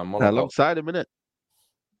 Nah, man, Monaco. Alongside him, innit?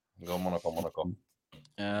 Go Monaco.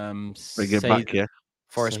 Bring him back, yeah.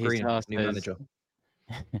 Forest Green, new manager.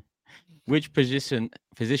 Which position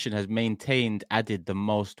has maintained added the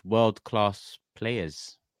most world-class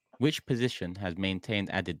players? Which position has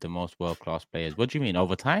maintained added the most world-class players? What do you mean,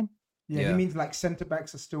 over time? Yeah, he means like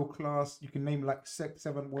centre-backs are still class. You can name like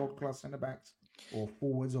 7 world-class centre-backs or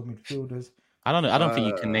forwards or midfielders. I don't know. I don't think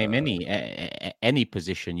you can name any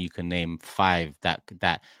position. You can name 5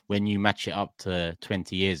 that when you match it up to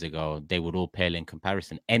 20 years ago, they would all pale in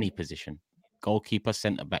comparison. Any position, goalkeeper,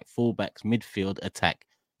 centre back, fullbacks, midfield, attack.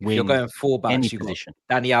 If you're going fullbacks, any you position.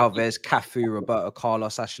 Dani Alves, Cafu, Roberto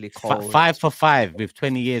Carlos, Ashley Cole. 5 for 5 with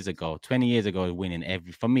 20 years ago. 20 years ago, winning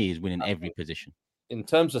every. For me, is winning every position. In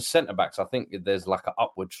terms of centre backs, I think there's like an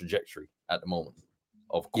upward trajectory at the moment.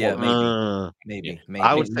 Of quality. Yeah, maybe.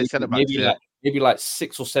 I would say centre backs. Maybe like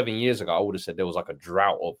 6 or 7 years ago, I would have said there was like a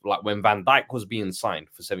drought of like when Van Dijk was being signed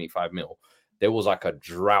for 75 mil, there was like a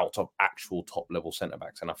drought of actual top level centre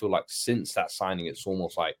backs. And I feel like since that signing, it's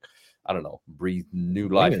almost like, I don't know, breathe new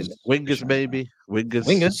life. Wingers, maybe. Wingers.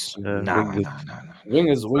 Wingers.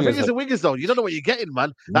 Wingers, though. You don't know what you're getting,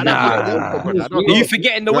 man. Are you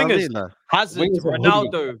forgetting the wingers? Hazard,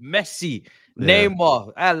 Ronaldo, Messi,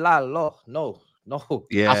 Neymar. No.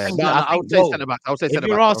 Yeah, I would say centre back. If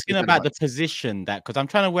you're asking about the position because I'm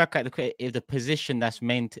trying to work out if the position that's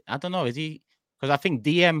maintained, I don't know, is he? Because I think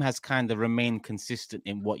DM has kind of remained consistent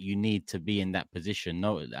in what you need to be in that position.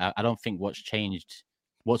 No, I don't think what's changed.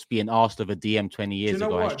 What's being asked of a DM 20 years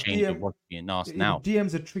ago has changed with what's being asked now.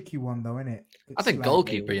 DM's a tricky one, though, isn't it? I think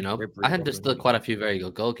goalkeeper, you know. I think there's still quite a few very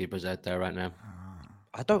good goalkeepers out there right now.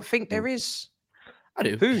 I don't think there is. I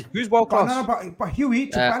do. Who's world class? But Huey,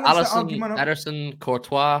 to balance Alisson, the argument, Ederson,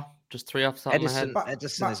 Courtois, just 3 off the top of my head.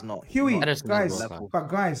 Edison is not. Huey, Edison guys,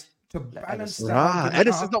 to balance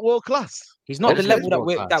Edison's not world class. He's not the level that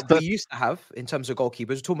we used to have in terms of goalkeepers.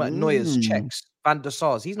 We're talking about Neuer's, Czechs, Van der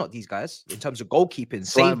Sars. He's not these guys in terms of goalkeeping,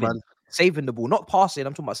 saving the ball, not passing.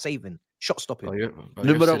 I'm talking about saving, shot stopping.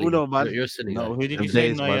 You're silly. No, who did you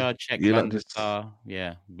say? Neuer, Czech, Van der Sar.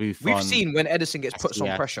 Yeah, Buffon. We've seen when Edison gets put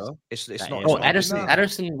some pressure, it's not. Oh,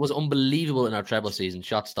 Ederson was unbelievable in our treble season,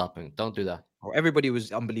 shot stopping. Don't do that. Everybody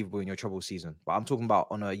was unbelievable in your treble season, but I'm talking about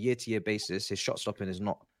on a year-to-year basis. His shot stopping is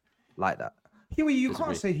not like that. Huey, you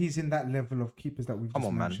can't say he's in that level of keepers that we've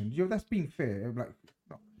just mentioned. That's being fair. Like,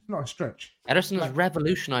 it's not a stretch. Ederson has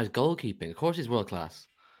revolutionized goalkeeping. Of course, he's world class.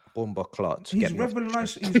 Bomber clutch. He's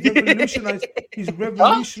revolutionized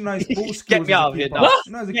ball skills. Get me out of here now.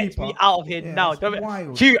 Get me out of here now.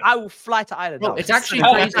 Hugh, I will fly to Ireland. It's actually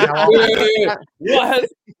crazy.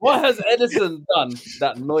 What has Edison done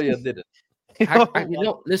that Neuer didn't?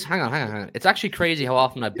 Listen, hang on. It's actually crazy how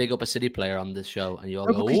often I big up a City player on this show, and you all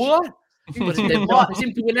go, "What?" They seem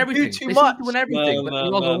to win everything. They seem to win everything. But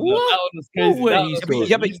you all go, "What?" No way.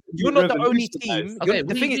 Yeah, but you're not the only team. Okay,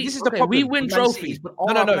 the thing is, this is the problem. We win trophies, but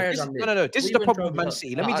no. This is the problem with Man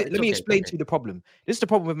City. Let me explain to you the problem. This is the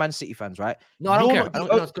problem with Man City fans, right? No, I don't care.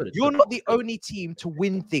 You're not the only team to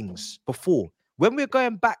win things before. When we're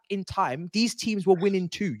going back in time, these teams were winning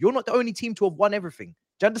too. You're not the only team to have won everything.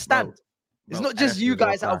 Do you understand? It's not just you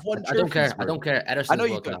guys that have won. I don't care. Ederson's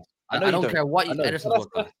world class. I don't care what Ederson's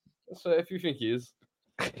world class. So if you think he is.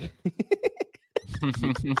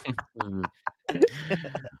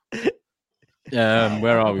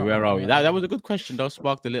 Where are we? That was a good question, though.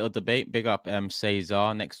 Sparked a little debate. Big up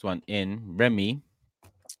Cesar. Next one in. Remy.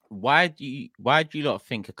 Why do you lot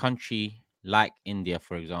think a country like India,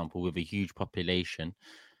 for example, with a huge population,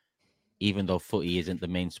 even though footy isn't the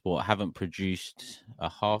main sport, haven't produced a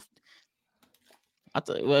half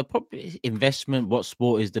probably investment? What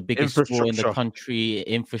sport is the biggest sport in the country?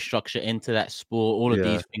 Infrastructure into that sport. All of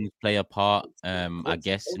these things play a part. I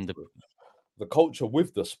guess in the the culture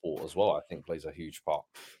with the sport as well, I think, plays a huge part.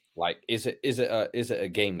 Like, is it a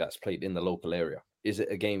game that's played in the local area? Is it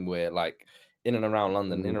a game where, like, in and around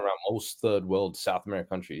London, in and around most third world South American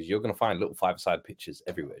countries, you're going to find little 5-a-side pitches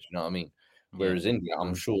everywhere. You know what I mean? Whereas India,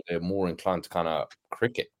 I'm sure they're more inclined to kind of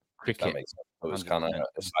cricket. If that makes sense. So it's kind of,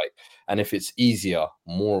 it's like, and if it's easier,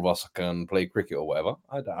 more of us can play cricket or whatever.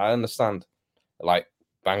 I understand. Like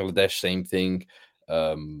Bangladesh, same thing.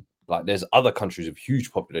 Like there's other countries with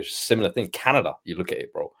huge population, similar thing. Canada, you look at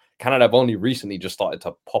it, bro. Canada have only recently just started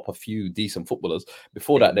to pop a few decent footballers.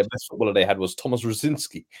 Before that, their best footballer they had was Thomas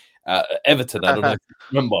Rosinski, Everton. I don't know if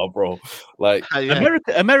you remember, bro. Like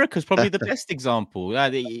America's probably the best example.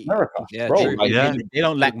 They don't lack money. They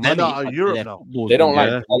don't lack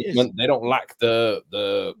development. They don't lack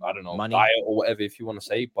the I don't know, money, diet or whatever, if you want to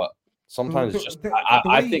say. But sometimes it's just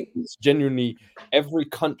I think it's genuinely every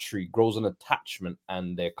country grows an attachment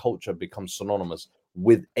and their culture becomes synonymous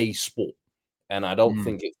with a sport. And I don't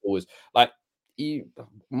think it's always like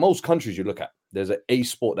most countries you look at, there's a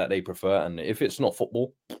sport that they prefer, and if it's not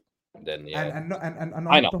football, then and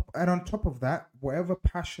on top of that, whatever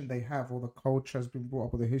passion they have or the culture has been brought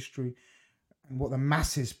up with the history and what the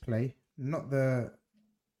masses play, not the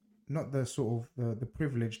sort of the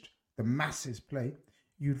privileged, the masses play.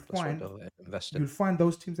 You'd find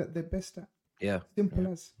those teams that they're best at. Yeah,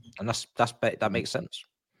 simple as. And that makes sense.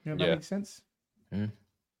 Yeah, that makes sense.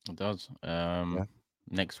 It does.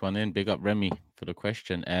 Next one in. Big up Remy for the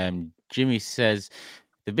question. Jimmy says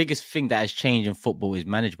the biggest thing that has changed in football is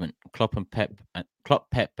management. Klopp,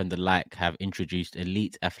 Pep, and the like have introduced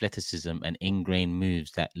elite athleticism and ingrained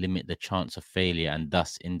moves that limit the chance of failure, and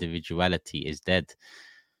thus individuality is dead.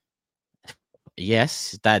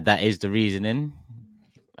 Yes, that is the reasoning.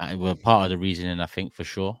 Well, part of the reasoning, I think, for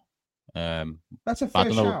sure. That's a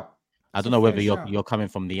fair shout. I don't know whether you're coming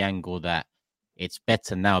from the angle that it's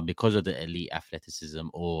better now because of the elite athleticism,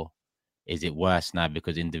 or is it worse now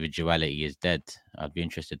because individuality is dead? I'd be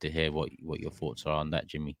interested to hear what your thoughts are on that,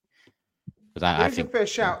 Jimmy. Because I think a fair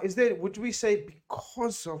shout. Is there? Would we say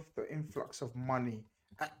because of the influx of money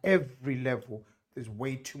at every level, there's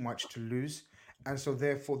way too much to lose, and so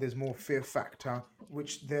therefore there's more fear factor,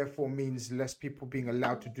 which therefore means less people being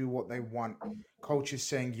allowed to do what they want. Coaches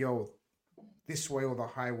saying, "Yo, this way or the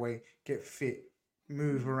highway, get fit,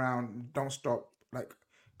 move around, don't stop." Like,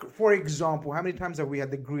 for example, how many times have we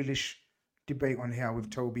had the Grealish debate on here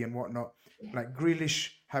with Toby and whatnot? Like, Grealish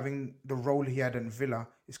having the role he had in Villa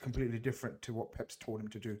is completely different to what Pep's told him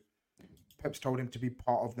to do. Pep's told him to be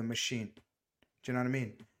part of the machine. Do you know what I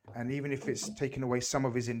mean? And even if it's taken away some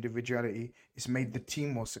of his individuality, it's made the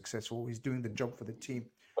team more successful. He's doing the job for the team.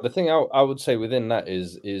 But the thing I would say within that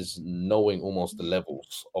is knowing almost the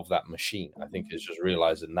levels of that machine. I think is just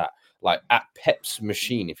realizing that, like, at Pep's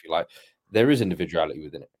machine, if you like, there is individuality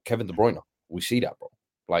within it. Kevin De Bruyne, we see that, bro.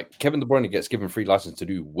 Like, Kevin De Bruyne gets given free license to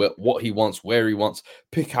do what he wants, where he wants,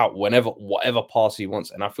 pick out whatever pass he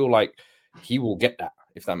wants. And I feel like he will get that,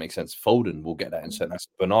 if that makes sense. Foden will get that in centre.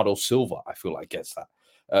 Bernardo Silva, I feel like, gets that.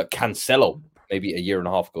 Cancelo, maybe a year and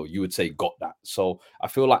a half ago, you would say got that. So I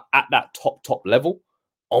feel like at that top level,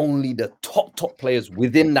 only the top players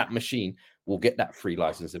within that machine will get that free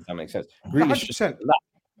license, if that makes sense. 100%.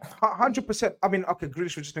 100%. I mean, okay,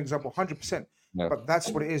 Grealish was just an example, 100%. Yeah. But that's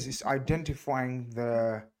what it is. It's identifying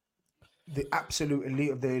the absolute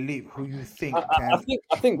elite of the elite who you think can.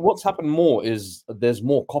 I think what's happened more is there's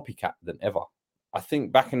more copycat than ever. I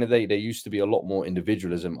think back in the day, there used to be a lot more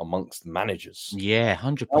individualism amongst managers. Yeah,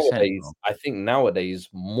 100%. I think nowadays,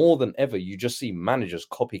 more than ever, you just see managers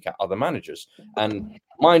copycat other managers. And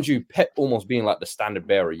mind you, Pep almost being like the standard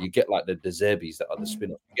bearer. You get like the De Zerbis that are the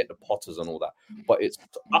spinners, you get the Potters and all that. But it's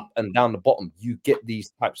up and down the bottom. You get these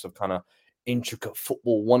types of kind of intricate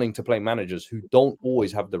football wanting to play managers who don't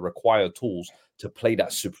always have the required tools to play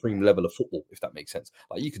that supreme level of football, if that makes sense.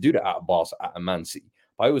 Like, you could do that at a Barca, at a Man City.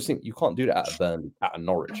 I always think you can't do that at a Burnley, at a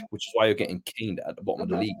Norwich, which is why you're getting caned at the bottom of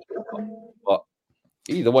the league. But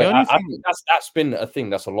either way, I think that's been a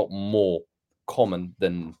thing that's a lot more common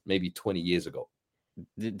than maybe 20 years ago.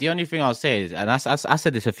 The only thing I'll say is, and I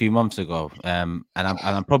said this a few months ago, and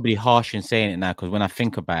I'm probably harsh in saying it now because when I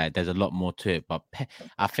think about it, there's a lot more to it. But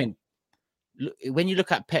I think when you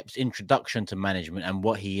look at Pep's introduction to management and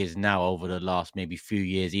what he is now over the last maybe few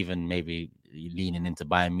years, even maybe leaning into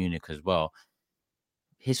Bayern Munich as well,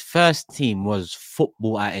 his first team was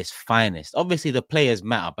football at its finest. Obviously, the players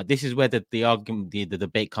matter, but this is where the argument, the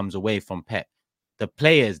debate comes away from Pep. The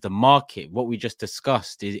players, the market, what we just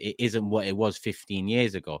discussed, it isn't what it was 15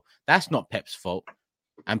 years ago. That's not Pep's fault.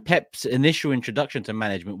 And Pep's initial introduction to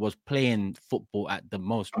management was playing football at the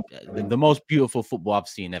most beautiful football I've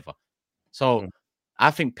seen ever. So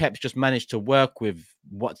I think Pep's just managed to work with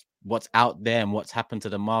what's out there and what's happened to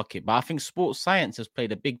the market. But I think sports science has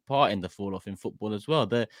played a big part in the fall off in football as well.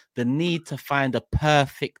 The need to find a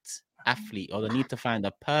perfect athlete, or the need to find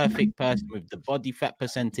a perfect person with the body fat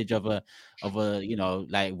percentage of a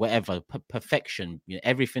like whatever perfection.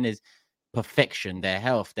 Everything is perfection. Their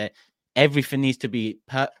health, everything needs to be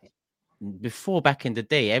before back in the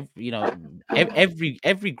day.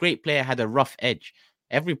 Every great player had a rough edge.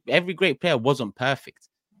 Every great player wasn't perfect,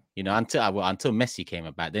 until Messi came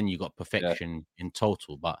about. Then you got perfection in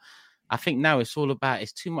total. But I think now it's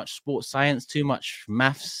too much sports science, too much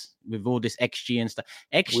maths with all this XG and stuff.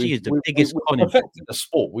 XG is the biggest con in perfected the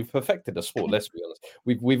sport. We've perfected the sport. Let's be honest.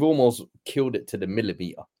 We've almost killed it to the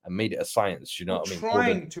millimeter and made it a science. You know what I mean?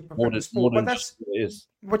 Trying to perfect the sport, but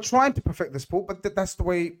we're trying to perfect the sport, but that's the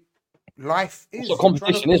way life is. That's what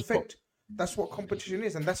competition is. That's what competition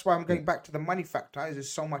is, and that's why I'm going back to the money factor. Is there's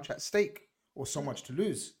so much at stake or so much to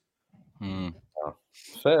lose.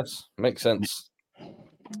 Fair, makes sense.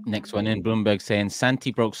 Next one in, Bloomberg saying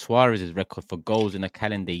Santi broke Suarez's record for goals in a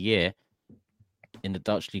calendar year in the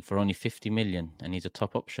Dutch league for only 50 million, and he's a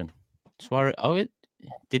top option. Suarez,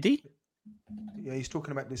 did he? Yeah, he's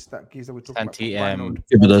talking about that geezer we're talking Santi, about.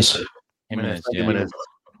 Jimenez.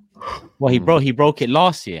 Well, he broke it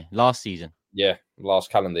last season. Yeah, last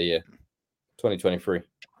calendar year, 2023.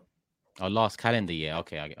 Oh, last calendar year.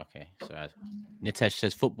 Okay. So Nitesh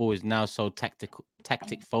says football is now so tactic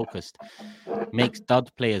focused, makes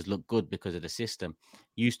dud players look good because of the system.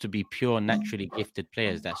 Used to be pure, naturally gifted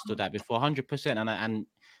players that stood out before 100%.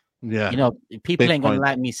 And people ain't gonna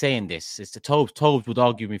like me saying this. It's the Tobes would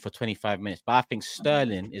argue with me for 25 minutes, but I think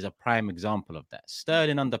Sterling is a prime example of that.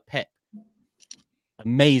 Sterling under Pep,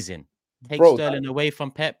 amazing. Take Sterling away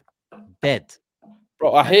from Pep, dead.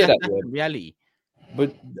 Bro, I hear that. That's the reality.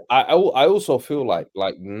 But I also feel like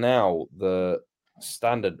now the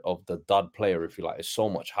standard of the dud player, if you like, is so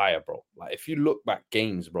much higher, bro. Like if you look back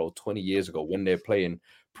games, bro, 20 years ago when they're playing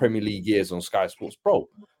Premier League years on Sky Sports, bro,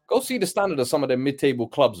 go see the standard of some of the mid-table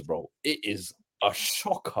clubs, bro. It is a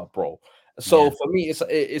shocker, bro. So for me,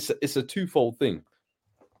 it's a twofold thing.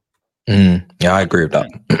 Yeah, I agree with that.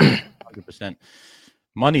 100%.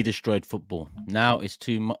 Money destroyed football. Now it's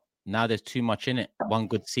too much. Now there's too much in it. One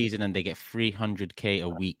good season and they get 300k a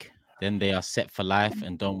week. Then they are set for life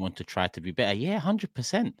and don't want to try to be better. Yeah,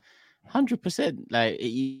 100%. 100%. Like,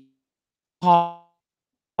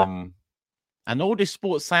 and all this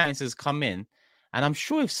sports science has come in. And I'm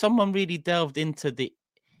sure if someone really delved into the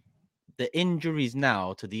injuries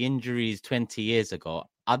now to the injuries 20 years ago,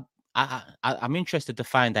 I'm interested to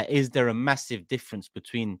find out, is there a massive difference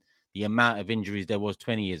between the amount of injuries there was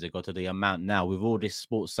 20 years ago to the amount now, with all this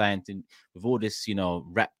sports science and with all this,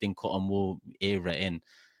 wrapped in cotton wool era in?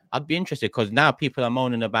 I'd be interested, because now people are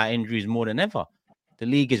moaning about injuries more than ever. The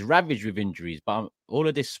league is ravaged with injuries, but all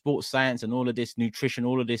of this sports science and all of this nutrition,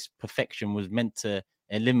 all of this perfection was meant to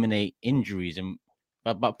eliminate injuries.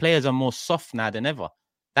 But players are more soft now than ever.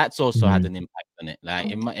 That's also had an impact on it. Like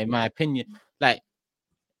in my opinion, like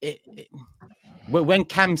when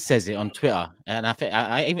Cam says it on Twitter, and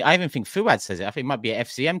I even think Fuad says it, I think it might be an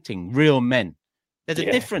FCM thing. Real men. There's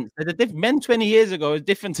a difference. Men 20 years ago is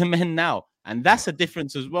different to men now, and that's a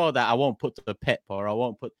difference as well that I won't put to the Pep, or I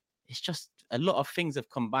won't put. It's just a lot of things have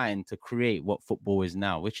combined to create what football is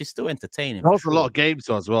now, which is still entertaining. There's a lot of games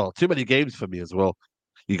as well. Too many games for me as well.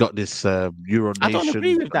 You got this Euro Nation. I don't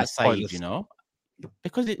agree with that, Saeed,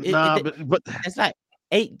 because it's like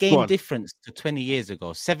 8-game difference to 20 years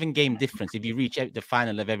ago, 7-game difference if you reach the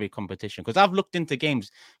final of every competition. Because I've looked into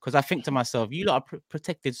games, because I think to myself, you lot are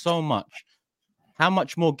protected so much. How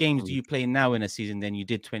much more games do you play now in a season than you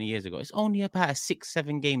did 20 years ago? It's only about a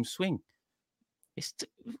 6-7 game swing.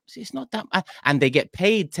 It's not that, and they get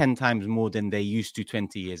paid 10 times more than they used to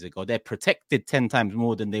 20 years ago. They're protected 10 times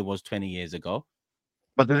more than they was 20 years ago.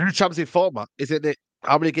 But the new Champions League format, isn't it?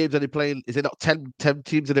 How many games are they playing? Is it not 10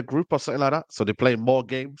 teams in a group or something like that? So they're playing more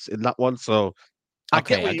games in that one. So I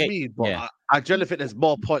get what you mean, but I generally think there's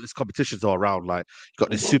more pointless competitions all around. Like you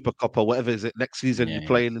got this Super Cup or whatever is it next season you're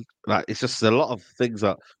playing. Like it's just a lot of things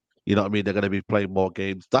that, you know what I mean, they're going to be playing more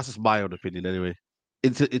games. That's just my own opinion anyway.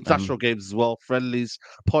 International games as well, friendlies,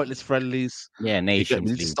 pointless friendlies. Yeah, nations.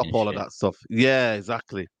 You need to stop all of that stuff. Yeah,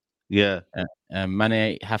 exactly. Yeah.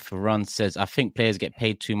 Mane Run says, I think players get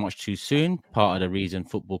paid too much too soon. Part of the reason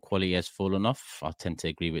football quality has fallen off. I tend to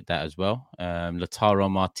agree with that as well. Lautaro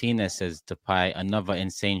Martinez says, Depay, another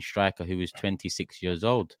insane striker who is 26 years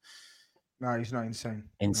old. No, he's not insane.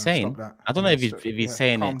 Insane? No, I don't know if he's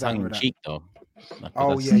saying it tongue in cheek, though.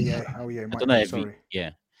 Oh, yeah. I don't know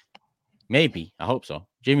if maybe. I hope so.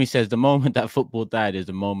 Jimmy says the moment that football died is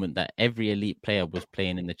the moment that every elite player was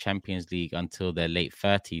playing in the Champions League until their late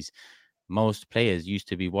 30s. Most players used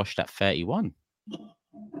to be washed at 31.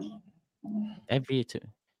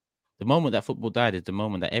 The moment that football died is the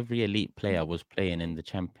moment that every elite player was playing in the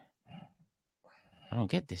champ. I don't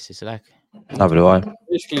get this. It's like neither do I.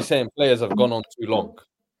 Basically saying players have gone on too long.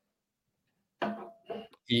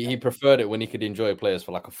 He preferred it when he could enjoy players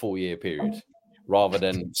for like a 4-year period, rather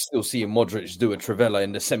than still seeing Modric do a Trivela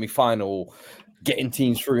in the semi-final, getting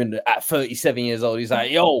teams through at 37 years old. He's like,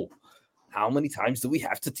 yo, how many times do we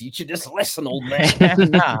have to teach you this lesson, old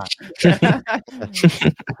man? Nah.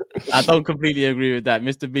 I don't completely agree with that.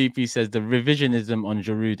 Mr. BP says the revisionism on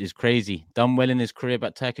Giroud is crazy. Done well in his career,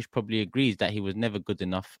 but Turkish probably agrees that he was never good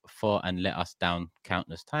enough for and let us down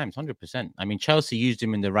countless times. 100%. I mean, Chelsea used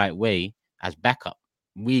him in the right way as backup.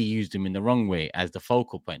 We used him in the wrong way as the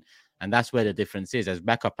focal point. And that's where the difference is. As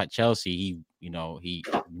backup at Chelsea, he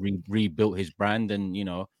rebuilt his brand and,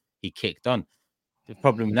 he kicked on. The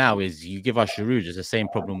problem now is you give us Giroud, it's the same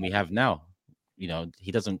problem we have now.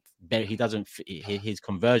 His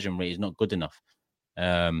conversion rate is not good enough.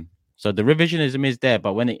 So the revisionism is there,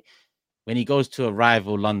 but when he goes to a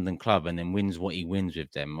rival London club and then wins what he wins with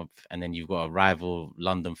them, and then you've got a rival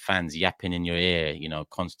London fans yapping in your ear,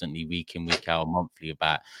 constantly week in, week out, monthly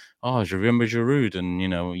about, oh, you remember Giroud, and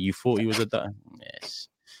you thought he was yes.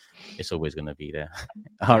 It's always going to be there.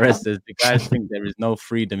 RS says the guys think there is no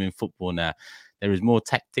freedom in football now. There is more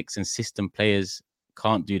tactics and system. Players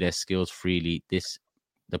can't do their skills freely.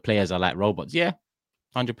 The players are like robots. Yeah,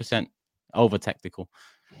 100% over tactical.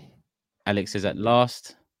 Alex says at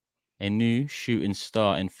last, a new shooting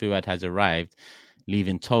star in Fuad has arrived,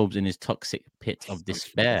 leaving Tobes in his toxic pit of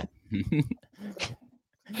despair.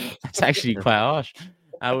 That's actually quite harsh.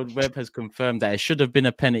 Howard Webb has confirmed that it should have been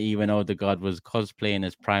a penalty when Odegaard was cosplaying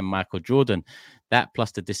as prime Michael Jordan. That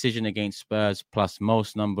plus the decision against Spurs plus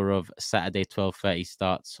most number of Saturday 12:30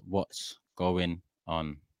 starts. What's going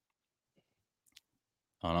on?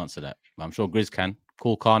 I'll answer that. I'm sure Grizz can.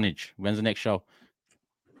 Cool Carnage. When's the next show?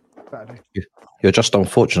 Saturday. You're just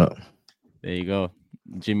unfortunate. There you go.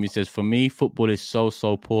 Jimmy says, for me, football is so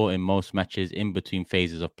poor in most matches in between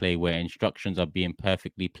phases of play where instructions are being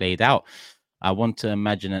perfectly played out. I want to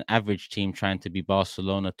imagine an average team trying to be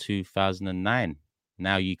Barcelona 2009.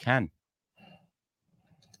 Now you can.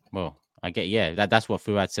 Well, I get, that's what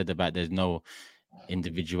Fuad said about there's no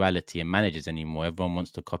individuality in managers anymore. Everyone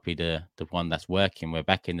wants to copy the one that's working, where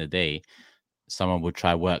back in the day, someone would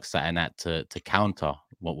try work something out to counter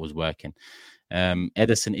what was working.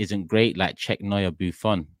 Edison isn't great like Czech, Neuer,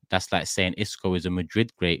 Buffon. That's like saying Isco is a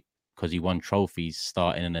Madrid great because he won trophies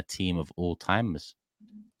starting in a team of all-timers.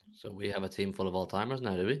 So we have a team full of all-timers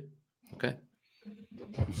now, do we? Okay.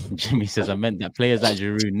 Jimmy says, I meant that players like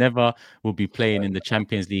Giroud never will be playing in the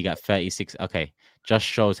Champions League at 36. Okay, just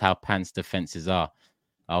shows how pants defenses are.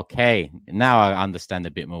 Okay, now I understand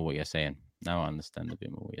a bit more what you're saying.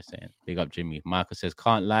 Big up, Jimmy. Michael says,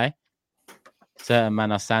 can't lie. Certain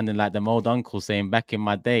men are sounding like them old uncles saying back in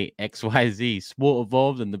my day, XYZ, sport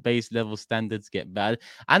evolved and the base level standards get bad.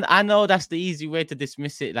 And I know that's the easy way to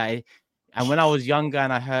dismiss it. And when I was younger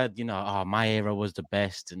and I heard, my era was the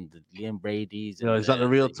best and the Liam Brady's. Is that the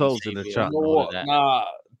real Tobes in the chat? Nah,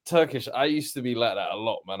 Turkish, I used to be like that a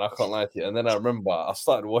lot, man. I can't lie to you. And then I remember I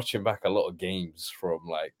started watching back a lot of games from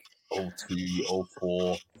like 02,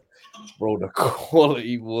 04. Bro, the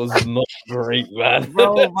quality was not great, man.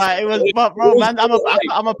 Bro, man,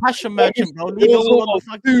 I'm a passion merchant, bro. It was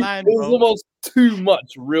almost too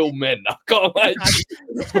much real men. I can't lie to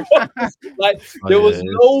you. There was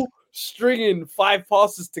no stringing 5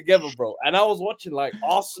 passes together, bro. And I was watching like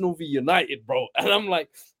Arsenal v United, bro. And I'm like,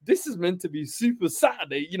 this is meant to be super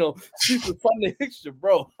Saturday, super Sunday fixture,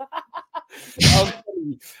 bro. I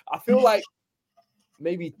feel like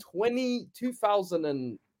maybe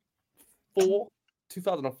 2004,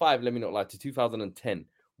 2005, let me not lie, to 2010,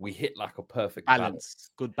 we hit like a perfect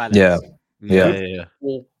balance. Good balance. Yeah.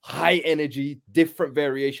 High energy, different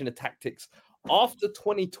variation of tactics. After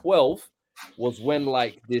 2012 was when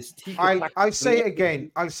like this. I say it again.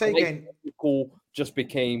 Just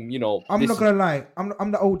became, I'm not gonna lie.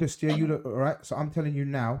 I'm the oldest. Yeah, you look all right. So I'm telling you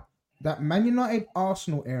now that Man United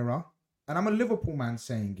Arsenal era, and I'm a Liverpool man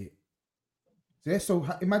saying it. Yeah. So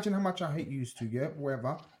imagine how much I hate you two. Yeah,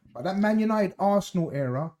 whatever. But that Man United Arsenal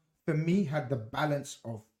era for me had the balance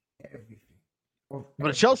of everything. But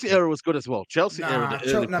the Chelsea era was good as well. Chelsea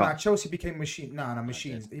became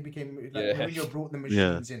machines. He became like Mourinho brought the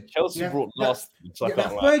machines in. Chelsea brought last.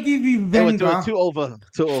 Fergie v Wenger. Too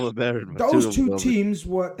overbearing. Those two teams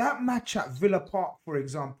were that match at Villa Park, for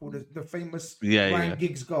example, the famous Ryan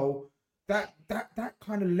Giggs goal. that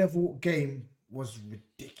kind of level game was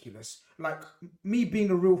ridiculous. Like me being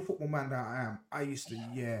the real football man that I am, I used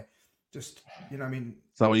to just I mean.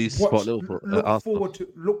 So we used to support Liverpool.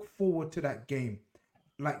 Look forward to that game.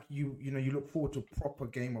 Like you look forward to a proper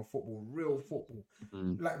game of football, real football.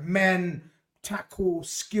 Like men, tackle,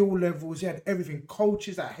 skill levels, you had everything.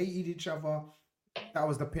 Coaches that hated each other. That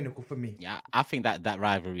was the pinnacle for me. Yeah, I think that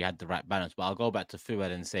rivalry had the right balance. But I'll go back to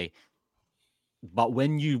Fuad and say, but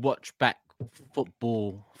when you watch back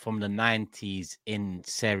football from the 90s in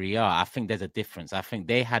Serie A, I think there's a difference. I think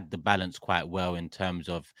they had the balance quite well in terms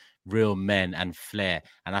of real men and flair.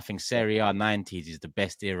 And I think Serie A 90s is the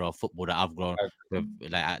best era of football that I've grown with.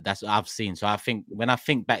 Like that's what I've seen. So I think when I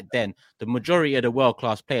think back then, the majority of the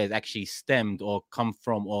world-class players actually stemmed or come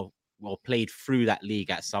from or played through that league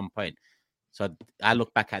at some point. So I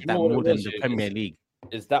look back at that more than the Premier League.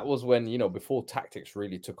 That was when, before tactics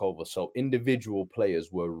really took over. So individual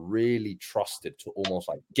players were really trusted to almost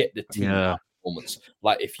like get the team performance.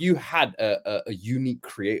 Like if you had a unique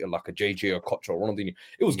creator like a JJ or Koch or Ronaldinho,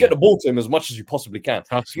 it was get the ball to him as much as you possibly can.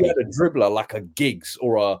 If you had a dribbler like a Giggs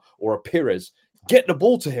or a Pires, get the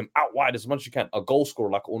ball to him out wide as much as you can. A goal scorer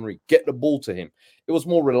like Henry, get the ball to him. It was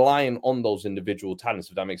more relying on those individual talents,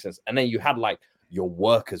 if that makes sense. And then you had like your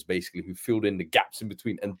workers basically who filled in the gaps in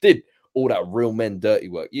between and did all that real men dirty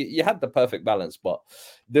work. You had the perfect balance, but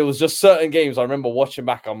there was just certain games I remember watching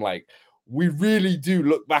back. I'm like, we really do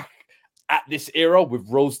look back at this era with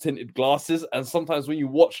rose-tinted glasses. And sometimes when you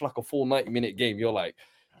watch like a full 90-minute game, you're like,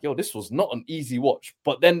 yo, this was not an easy watch.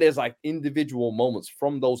 But then there's like individual moments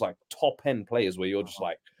from those like top-end players where you're just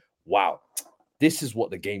like, wow, this is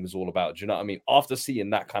what the game is all about. Do you know what I mean? After seeing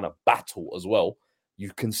that kind of battle as well,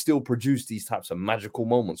 you can still produce these types of magical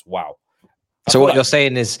moments. Wow. So what you're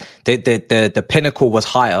saying is the pinnacle was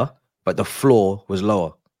higher, but the floor was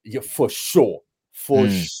lower. Yeah, for sure. For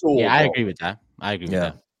sure. Yeah, I agree with that. I agree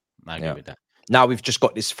with that. Now we've just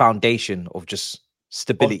got this foundation of just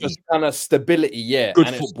stability. Just kind of stability, yeah. Good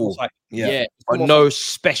and football. Like, but no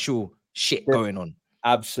special shit going on.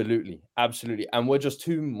 Absolutely. And we're just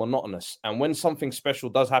too monotonous. And when something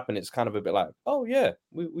special does happen, it's kind of a bit like, oh yeah,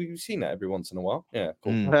 we've seen that every once in a while. Yeah,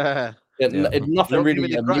 cool. Nothing really.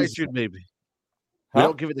 The gratitude, maybe. We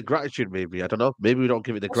don't give it the gratitude, maybe. I don't know. Maybe we don't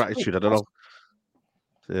give it the gratitude. I don't know.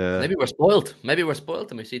 Yeah. Maybe we're spoiled.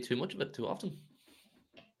 And we see too much of it too often.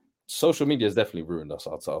 Social media has definitely ruined us.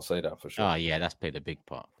 I'll say that for sure. Oh yeah, that's played a big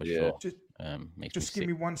part for sure. Just give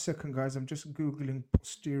me 1 second, guys. I'm just googling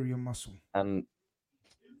posterior muscle. And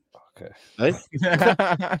okay, Hey?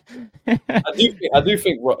 I do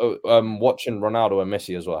think watching Ronaldo and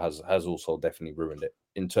Messi as well has also definitely ruined it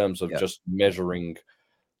in terms of just measuring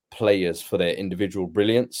players for their individual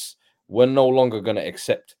brilliance. We're no longer going to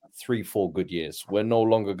accept 3-4 good years. We're no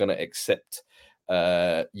longer going to accept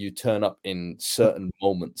you turn up in certain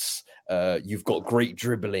moments. You've got great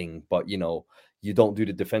dribbling, but you don't do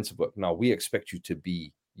the defensive work. Now we expect you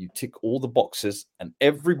tick all the boxes, and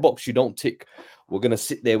every box you don't tick, we're going to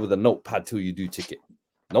sit there with a notepad till you do tick it.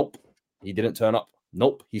 Nope, he didn't turn up.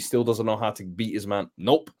 Nope, he still doesn't know how to beat his man.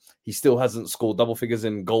 Nope, he still hasn't scored double figures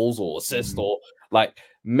in goals or assists or like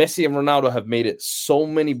Messi and Ronaldo have made it so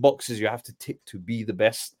many boxes you have to tick to be the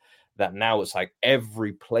best that now it's like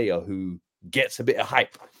every player who gets a bit of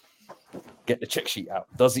hype, get the check sheet out.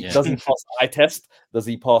 Does he pass the eye test? Does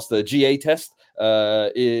he pass the GA test?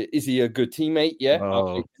 Is he a good teammate? Yeah.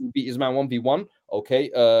 Okay. Can he beat his man 1v1?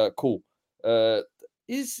 Okay. Cool.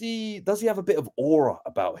 Does he have a bit of aura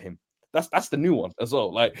about him? That's the new one as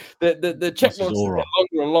well. Like the check marks get longer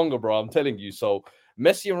and longer, bro. I'm telling you. So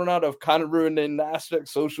Messi and Ronaldo have kind of ruined in that aspect.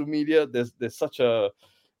 Social media. There's such a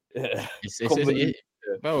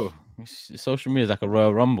bro. Social media is like a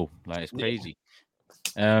Royal Rumble. Like it's crazy.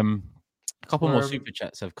 A couple more super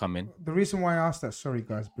chats have come in. The reason why I asked that, sorry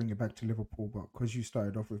guys, bring it back to Liverpool, but because you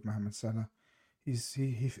started off with Mohamed Salah,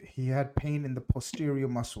 he had pain in the posterior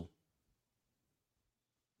muscle.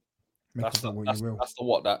 That's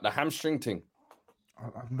the hamstring thing.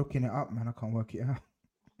 I'm looking it up, man. I can't work it out.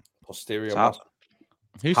 Posterior muscle.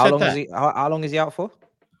 How long is he out for?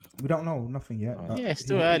 We don't know nothing yet. Yeah, it's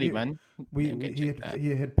still early, man.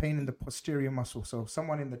 He had pain in the posterior muscle. So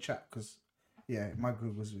someone in the chat, because my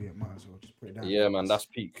Google's might as well just put it down. Yeah, man, that's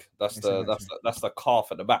peak. That's the calf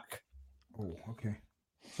at the back. Oh, okay.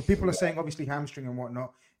 So people are saying obviously hamstring and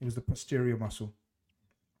whatnot. It was the posterior muscle.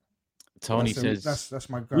 Tony says that's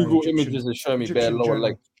my guy. Google images are showing me bare lower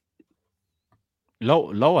leg.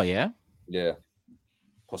 Lower, yeah. Yeah.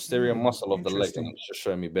 Posterior muscle of the leg, and it's just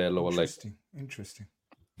showing me bare lower leg. Interesting.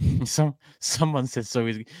 Someone said so.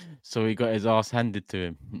 He got his ass handed to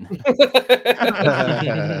him.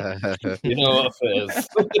 You know what it is.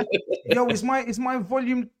 Yo, is my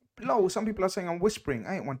volume low? Some people are saying I'm whispering.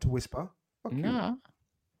 I ain't want to whisper. Fuck Nah,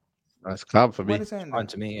 That's calm for me. Why saying Fine that?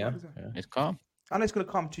 to me, yeah. it's calm. I know it's gonna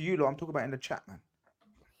come to you, though. I'm talking about in the chat, man.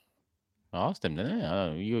 I asked him, didn't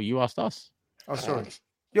I? You asked us. Oh, sorry.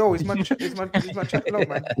 Yo, is my chat low, man?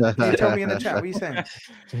 Can you tell me in the chat what you saying?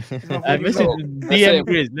 Is my volume Message low? DM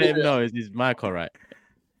Grizz, let him know is his mic all right.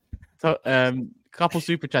 So couple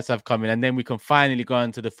super chats have come in, and then we can finally go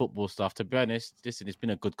into the football stuff. To be honest, listen, it's been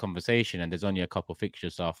a good conversation, and there's only a couple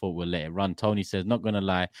fixtures, so I thought we'll let it run. Tony says, not gonna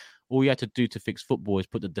lie, all you had to do to fix football is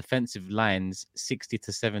put the defensive lines 60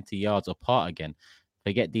 to 70 yards apart again.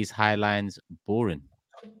 Forget these high lines, boring.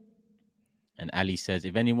 And Ali says,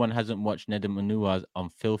 if anyone hasn't watched Neda Manua's on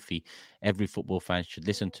Filthy, every football fan should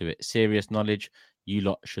listen to it. Serious knowledge, you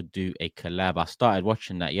lot should do a collab. I started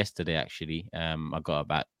watching that yesterday, actually. I got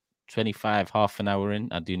about 25, half an hour in.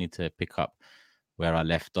 I do need to pick up where I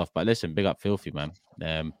left off. But listen, big up Filthy, man.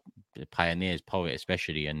 Pioneers, Poet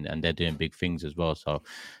especially, and they're doing big things as well. So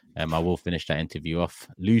I will finish that interview off.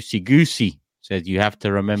 Lucy Goosey says, you have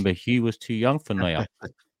to remember Hugh was too young for Neuer.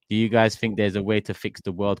 Do you guys think there's a way to fix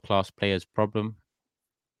the world-class players problem?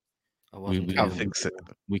 We can fix it.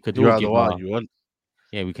 We could You all are give the one our, you want.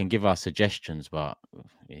 yeah, we can give our suggestions, but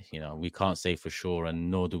we can't say for sure,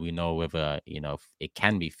 and nor do we know whether it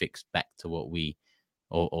can be fixed back to what we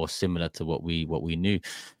or similar to what we knew.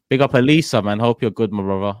 Big up Elisa, man. Hope you're good, my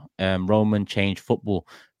brother. Roman changed football,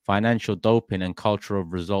 financial doping, and culture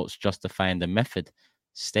of results justifying the method.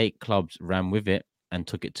 State clubs ran with it and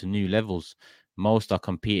took it to new levels. Most are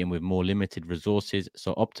competing with more limited resources,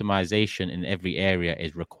 so optimization in every area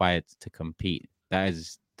is required to compete. That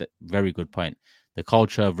is a very good point. The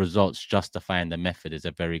culture of results justifying the method is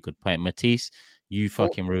a very good point. Matisse, you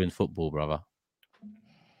fucking ruined football, brother.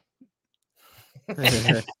 We've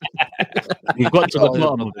got to the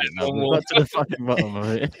bottom of it now. We've got to the fucking bottom of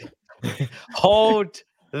it. Hold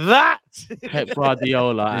that. Pep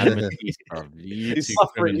Guardiola and Matisse, bro. He's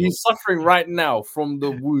suffering right now from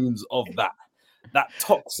the wounds of that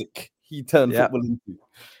toxic he turned football into.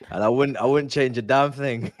 And I wouldn't change a damn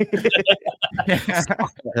thing.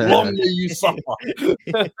 Long may you suffer.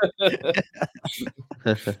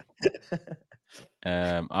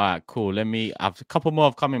 All right, cool. I've a couple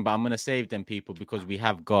more coming, but I'm gonna save them, people, because we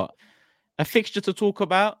have got a fixture to talk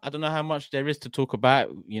about. I don't know how much there is to talk about.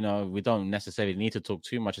 We don't necessarily need to talk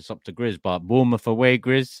too much. It's up to Grizz, but Bournemouth away,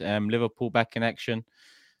 Grizz. Liverpool back in action.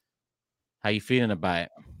 How you feeling about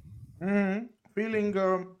it? Feeling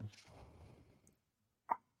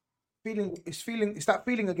it's that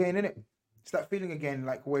feeling again, isn't it? It's that feeling again,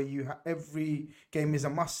 like where every game is a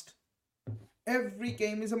must. Every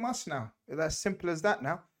game is a must now. It's as simple as that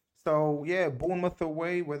now. So yeah, Bournemouth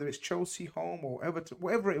away, whether it's Chelsea home or Everton,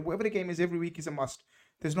 whatever the game is, every week is a must.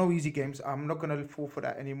 There's no easy games. I'm not gonna fall for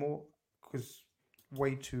that anymore because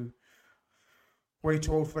way too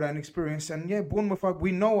old for that experience. And yeah, Bournemouth,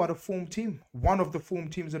 we know are the form team, one of the form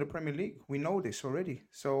teams of the Premier League. We know this already.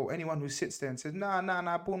 So anyone who sits there and says,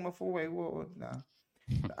 nah, Bournemouth away, well, nah.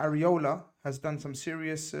 Areola has done some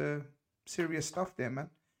serious stuff there,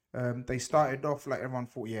 man. They started off like everyone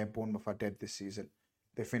thought, yeah, Bournemouth are dead this season.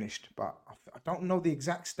 They finished, but I don't know the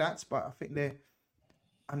exact stats, but I think they're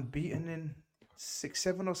unbeaten in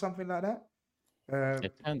 6-7 or something like that.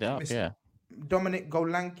 They turned it up, yeah. Dominic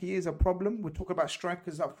Golanke is a problem. We're talking about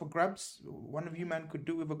strikers up for grabs. One of you, man, could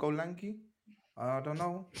do with a Golanke. I don't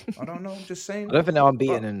know. Just saying. I don't think they're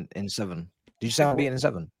unbeaten in 7. Did you say unbeaten in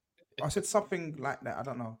 7? I said something like that. I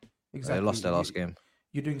don't know exactly. They lost their last game.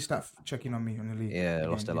 You're doing stat checking on me on the league. Yeah, they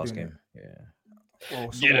lost their last game. Yeah.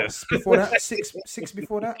 Well, so before that, six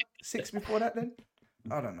before that, 6 before that. Then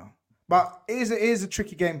I don't know. But it is a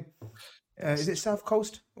tricky game. Is it South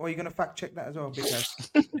Coast, or are you gonna fact check that as well? Because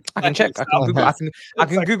I can check. I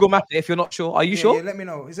can Google map it if you're not sure. Are you sure? Yeah, let me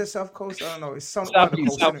know. Is it South Coast? I don't know. It's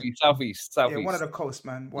Southeast. Yeah, one of the coast,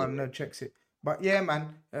 man. One nerd checks it. But yeah,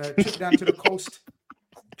 man, trip down to the coast.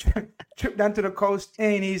 Trip down to the coast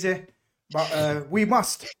ain't easy. But we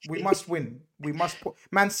must win. We must put.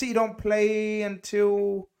 Man City don't play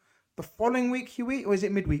until the following week, Huey, or is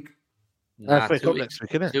it midweek? Nah, 2 weeks. Next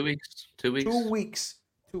week, isn't it? 2 weeks.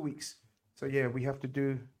 2 weeks. So yeah, we have to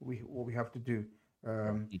do what we have to do.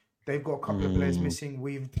 They've got a couple of players missing.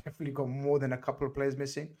 We've definitely got more than a couple of players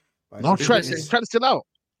missing. But no, Trent's still out.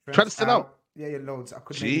 Trent's still out. Yeah, loads. I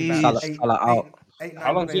could Jeez. name out. 8, 9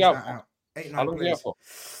 How long is he out? 8, 9 How long is he out for?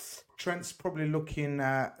 Trent's probably looking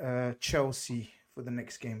at Chelsea for the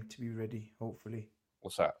next game to be ready, hopefully.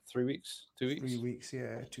 what's that? 3 weeks? 2 weeks? 3 weeks,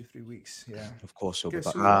 yeah, 2-3 weeks, yeah. Of course, he'll be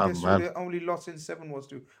Guess back. who the only loss in 7 was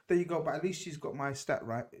to? There you go. But at least she's got my stat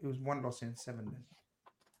right. It was 1 loss in 7 then.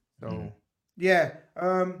 So yeah,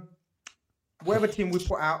 whatever team we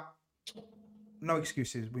put out, no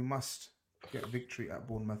excuses. We must get a victory at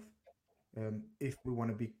Bournemouth if we want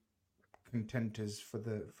to be contenders for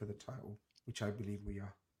the title, which I believe we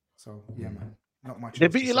are. So yeah, man. Not much. They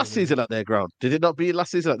beat you last season at their ground. Did it not beat you last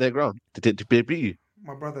season at their ground? Did they beat you?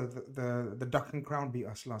 My brother, the Duck and Crown beat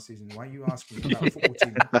us last season. Why are you asking me about a football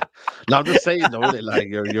team? No, I'm just saying, though, innit? Like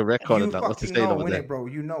your record You and that. What's fucking saying know, over there, innit, bro?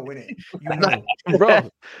 You know, innit? You know. bro?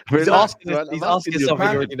 He's asking you.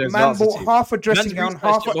 something. Man bought half a dressing gown,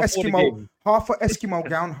 half a researched it before the Eskimo, game. half a Eskimo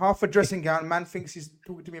gown, half a dressing gown. Man thinks he's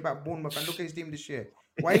talking to me about Bournemouth, and look at his team this year.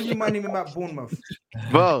 Why are you reminding me about Bournemouth?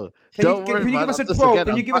 Bro, don't worry, Can you man. give us a I'm just 12? again,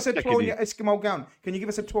 Can you I'm give us a fact 12 in checking your Eskimo gown? Can you give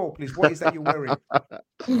us a 12, please? What is that you're wearing?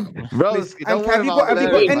 you. Bro, Please. don't And worry have you about got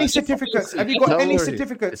that, any man. certificates? Have you got Don't any worry.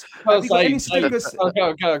 certificates? Have you got any certificates?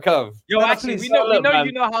 Come. Yo, No, actually, please. we know man.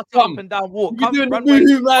 you know how to Come. up and down walk. You Come, doing the run away.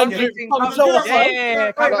 boohoo, man? Yeah. Drip. Come Come on, show do us,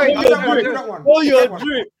 that one. man. Wait, Show do your that one. drip. Do that one. Show Do your that one.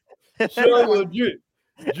 drip. Do Show that your one. drip.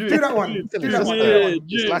 Do that one. Do that Just one. like-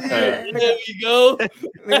 Do that one. It's like Yeah, There we go. look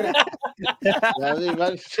at that. I mean,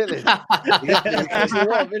 man, chilling. You get me? Keep me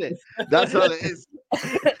warm, innit? That's all it is. You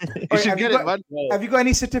Wait, should have you get it, got- man. Have you got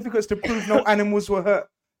any certificates to prove no animals were hurt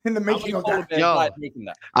in the making of that? Yo. Making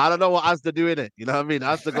that. I don't know what Asda doing it. You know what I mean?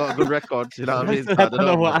 Asda got a good record. You know what I mean? I don't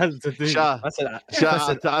know what else to do. Shout out to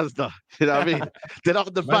Asda. You know what I mean? They're not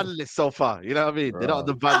on the ban list so far. You know what I mean? They're not on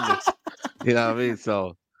the ban list. You know what I mean?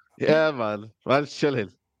 So, yeah, man. Man's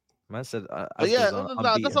chilling. Man said, But yeah,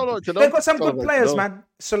 that's all I want to know. They've got some That's all I good want to players, know. man.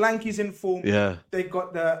 Solanke's in form. Yeah. They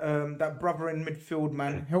got the that brother in midfield,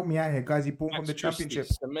 man. Help me out here, guys. He bought from the championship.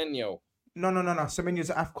 Semenyo. No. Semenyo's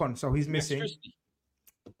at AFCON, so he's missing.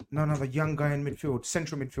 No, the young guy in midfield,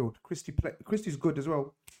 central midfield. Christie's good as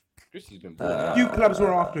well. Christie's been A few clubs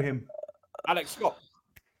were after him. Alex Scott.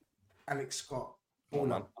 Baller. Man,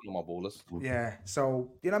 one of my ballers. Yeah,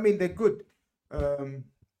 so you know what I mean. They're good.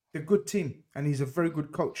 They're a good team, and he's a very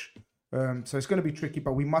good coach. So it's going to be tricky,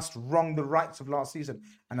 but we must wrong the rights of last season.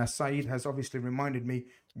 And as Saeed has obviously reminded me,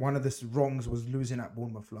 one of the wrongs was losing at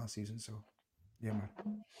Bournemouth last season. So, yeah, man.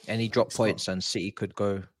 Any drop points and City could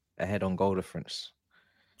go ahead on goal difference.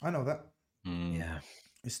 I know that. Yeah.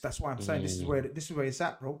 That's why I'm saying this is where it's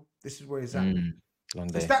at, bro. This is where it's at. Long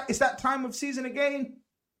day. It's that time of season again.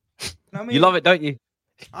 You know what I mean? you love it, don't you?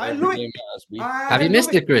 I love it. Have you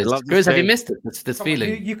missed it, Chris? Chris, have you missed it? This Come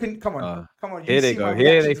feeling. On, you can come on. Come on. Here they go.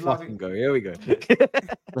 Here they fucking go. Here we go.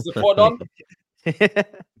 Is the quad on?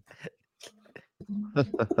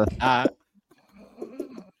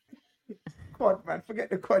 Quad, man. Forget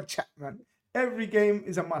the quad chat, man. Every game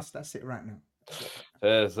is a must. That's it right now.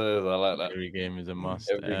 Yes, I like that. Every game is a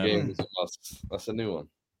must. Every game is a must. That's a new one.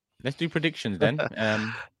 Let's do predictions then.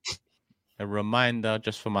 A reminder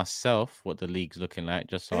just for myself what the league's looking like,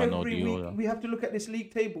 just so I know the order. We have to look at this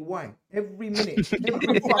league table. Why? Every minute,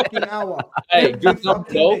 every fucking hour. Hey, good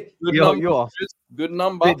number, though. Good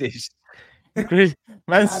number. Chris,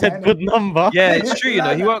 man said good number. Yeah, it's true. You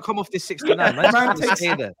know, he won't come off this 69.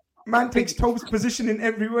 Man takes Tobe's position in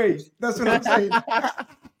every way. That's what I'm saying.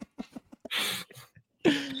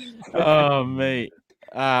 Oh, mate.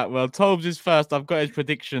 Well, Tobes is first. I've got his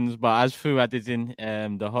predictions, but as Fuad is in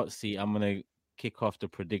the hot seat, I'm going to kick off the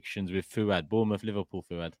predictions with Fuad. Bournemouth, Liverpool,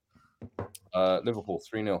 Fuad. Liverpool,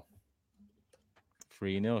 3-0.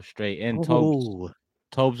 3-0, straight in.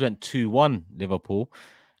 Tobes went 2-1 Liverpool.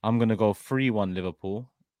 I'm going to go 3-1 Liverpool.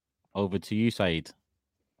 Over to you, Saeed.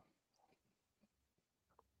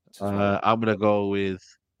 I'm going to go with...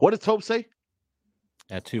 What did Tobe say?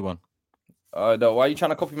 2-1. No, why are you trying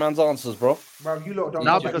to copy man's answers, bro? Well, you lot don't.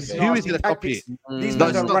 No, because who is going to copy it? These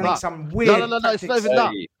men are running some weird. No, it's not even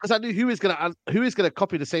that. Because I knew who is going to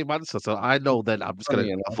copy the same answer, so I know then I'm just going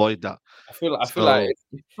to avoid that. I feel like.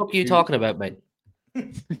 What are you talking about, mate?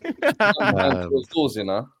 Doors, you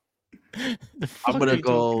know. I'm going to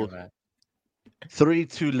go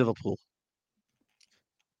 3-2 Liverpool.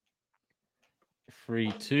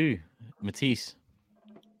 3-2. Matisse.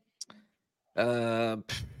 I'm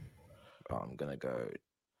going to go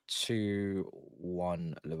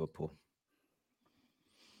 2-1 Liverpool.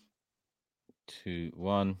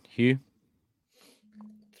 2-1. Hugh?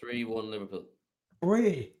 3-1 Liverpool.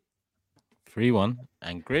 Wait. 3-1.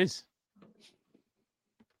 And Grizz?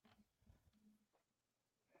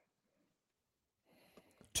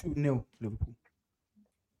 2-0 Liverpool.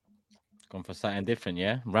 Gone for something different,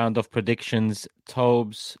 yeah? Round of predictions.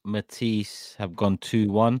 Tobes, Matisse have gone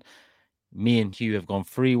 2-1. Me and Hugh have gone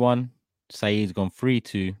 3-1. Saeed's gone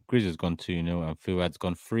 3-2. Grizz has gone 2-0. And Fuad's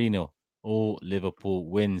gone 3-0. All Liverpool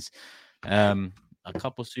wins. A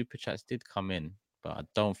couple super chats did come in, but I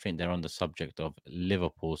don't think they're on the subject of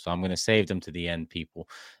Liverpool. So I'm going to save them to the end, people.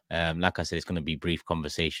 Like I said, it's going to be brief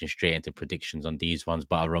conversation straight into predictions on these ones.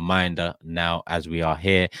 But a reminder now, as we are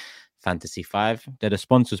here, Fantasy 5, they're the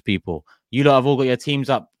sponsors, people. You lot have all got your teams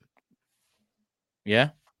up.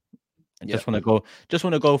 Yeah? Just want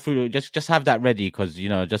to go through, just have that ready, because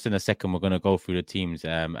just in a second we're going to go through the teams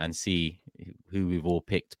and see who we've all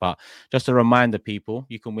picked. But just a reminder, people,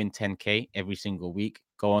 you can win 10k every single week.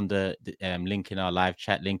 Go on the link in our live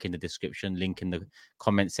chat, link in the description, link in the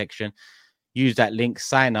comment section. Use that link,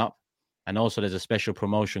 sign up, and also there's a special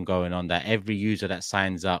promotion going on that every user that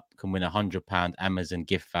signs up can win £100 Amazon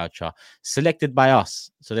gift voucher selected by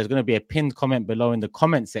us. So there's going to be a pinned comment below in the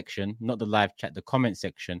comment section, not the live chat, the comment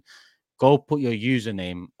section. Go put your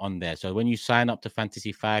username on there. So when you sign up to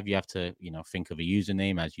Fantasy 5, you have to, think of a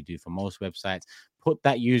username as you do for most websites. Put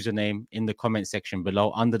that username in the comment section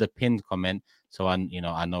below under the pinned comment. So I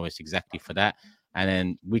know it's exactly for that. And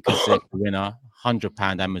then we can select the winner,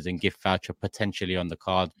 £100 Amazon gift voucher potentially on the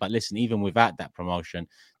card. But listen, even without that promotion,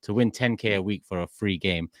 to win 10k a week for a free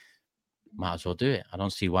game, might as well do it. I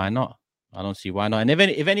don't see why not. And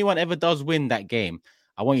if anyone ever does win that game,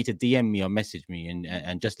 I want you to DM me or message me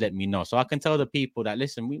and just let me know, so I can tell the people that,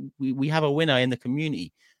 listen, we have a winner in the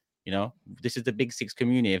community. This is the Big Six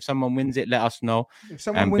community. If someone wins it, let us know. If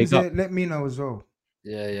someone wins it, let me know as well.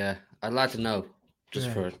 Yeah. I'd like to know, just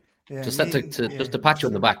just to pat you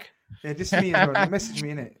on the back. Yeah, just me as well. Message me,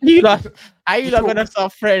 innit? Are you not gonna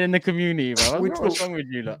start threatening the community, bro? What's wrong with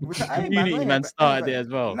you, lot? Community man started it as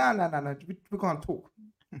well. No. We can't talk.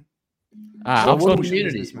 We're one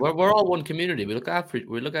community. We're all one community. We look out for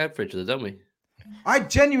each other, don't we? I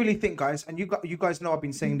genuinely think, guys, and you guys know I've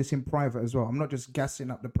been saying this in private as well. I'm not just gassing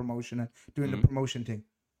up the promotion and doing the promotion thing.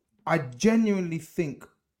 I genuinely think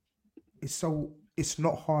it's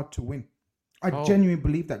not hard to win. I genuinely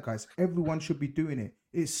believe that, guys. Everyone should be doing it.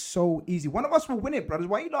 It's so easy. One of us will win it, brothers.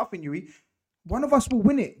 Why are you laughing, Yui? One of us will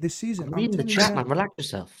win it this season. I'm reading the chat, man. Relax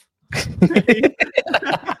yourself.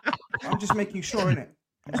 I'm just making sure, innit?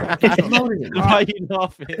 Why are you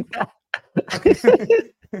laughing?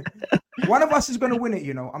 One of us is going to win it,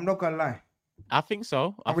 I'm not going to lie. I think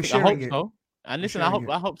so. I hope so. And listen, I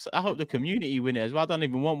hope the community win it as well. I don't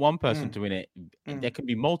even want one person to win it. There can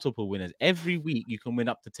be multiple winners. Every week you can win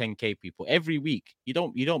up to 10k, people. Every week. You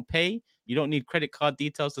don't pay. You don't need credit card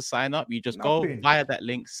details to sign up. You just go via that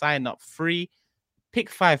link, sign up free,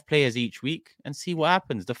 pick 5 players each week and see what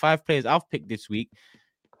happens. The 5 players I've picked this week,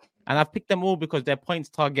 and I've picked them all because their points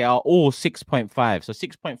target are all 6.5. So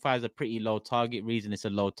 6.5 is a pretty low target. Reason it's a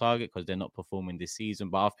low target because they're not performing this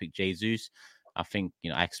season. But I've picked Jesus. I think,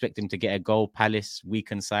 I expect him to get a goal. Palace,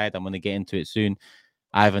 weakened side. I'm going to get into it soon.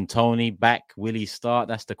 Ivan Toney back. Will he start?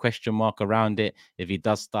 That's the question mark around it. If he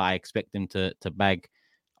does start, I expect him to bag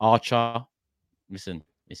Archer. Listen,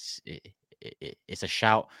 it's a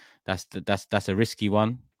shout. That's a risky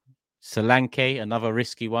one. Solanke, another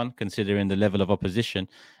risky one, considering the level of opposition.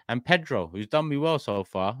 And Pedro, who's done me well so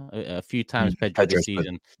far. A few times Pedro this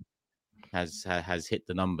season has hit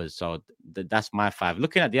the numbers. So that's my 5.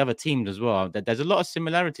 Looking at the other teams as well, there's a lot of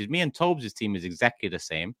similarities. Me and Tobes' team is exactly the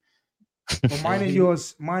same. Well,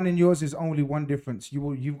 mine and yours is only one difference.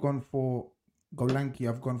 You've gone for Golanke.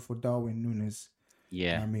 I've gone for Darwin Núñez.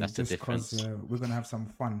 Yeah, that's the difference. We're gonna have some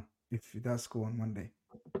fun if he does score on Monday.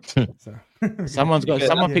 So someone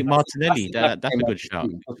picked Martinelli. That's a good shout.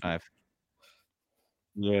 5.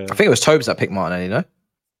 Yeah, I think it was Tobes that picked Martinelli. No,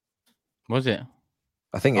 was it?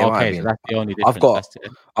 I think it might have been. So that's the only difference.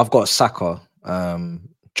 I've got Saka,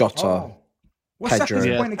 Jota, what's Pedro.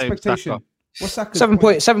 Saka's point expectation? What's Saka's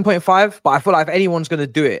 7.5? But I feel like if anyone's going to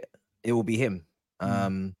do it, it will be him.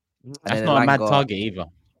 That's not a mad target either.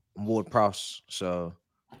 Ward-Prowse. So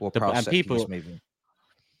and people, maybe.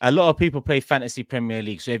 A lot of people play Fantasy Premier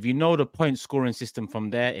League. So if you know the point scoring system from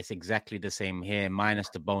there, it's exactly the same here, minus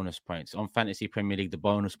the bonus points. On Fantasy Premier League, the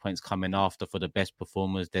bonus points come in after for the best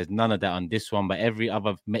performers. There's none of that on this one, but every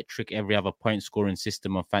other metric, every other point scoring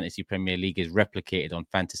system on Fantasy Premier League is replicated on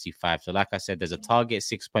Fantasy 5. So like I said, there's a target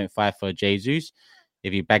 6.5 for Jesus.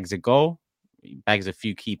 If he bags a goal, he bags a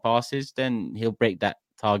few key passes, then he'll break that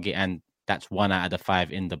target, and that's 1 out of the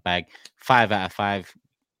 5 in the bag. 5 out of 5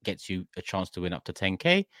 gets you a chance to win up to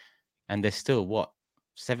 10k, and there's still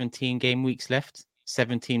 17 game weeks left,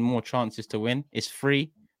 17 more chances to win. It's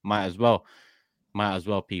free. Might as well,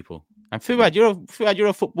 people. And Fuad, you're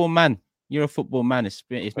a football man. It's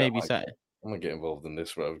maybe I'm gonna get involved in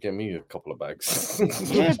this, bro. Get me a couple of bags.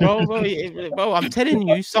 Yeah, bro. I'm telling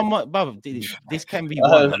you, bro. This can be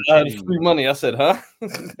one. Free money. I said, huh?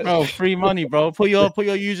 Bro, free money, bro. Put your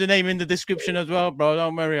username in the description as well, bro.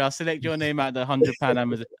 Don't worry. I'll select your name out the £100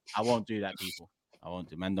 Amazon. I won't do that, people. I won't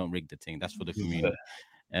do. Man, don't rig the thing. That's for the community.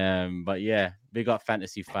 But yeah, big up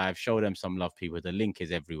Fantasy 5. Show them some love, people. The link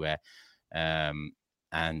is everywhere. And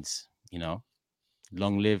you know,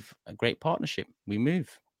 long live a great partnership. We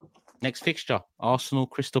move. Next fixture, Arsenal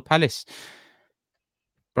Crystal Palace.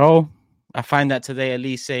 Bro, I find that today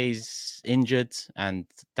Elise is injured, and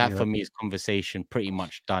that for me is conversation pretty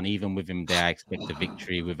much done. Even with him there, I expect a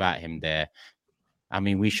victory. Without him there, I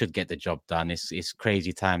mean, we should get the job done. It's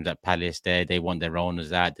crazy times at Palace there. They want their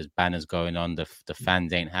owners out. There's banners going on. The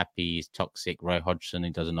fans ain't happy. He's toxic. Roy Hodgson, he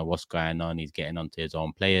doesn't know what's going on. He's getting onto his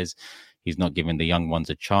own players. He's not giving the young ones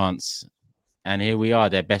a chance. And here we are,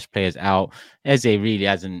 their best players out. Eze really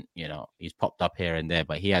hasn't, he's popped up here and there,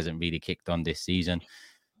 but he hasn't really kicked on this season.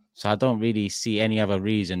 So I don't really see any other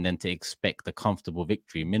reason than to expect a comfortable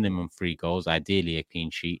victory. Minimum 3 goals, ideally a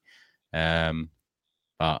clean sheet.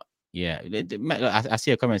 But yeah, I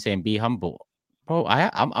see a comment saying be humble, bro.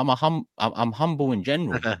 I'm humble in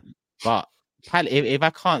general, but if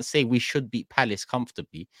I can't say we should beat Palace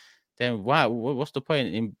comfortably, then what's the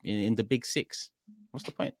point in the big 6? What's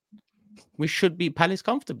the point? We should beat Palace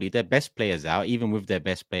comfortably. Their best players out, even with their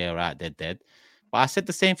best player out, they're dead. But I said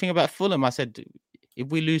the same thing about Fulham. I said, if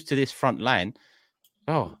we lose to this front line,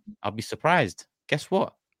 I'll be surprised. Guess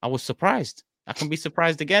what? I was surprised. I can be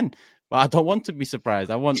surprised again, but I don't want to be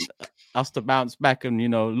surprised. I want us to bounce back and,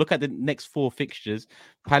 look at the next 4 fixtures.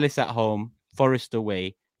 Palace at home, Forest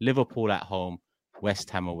away, Liverpool at home, West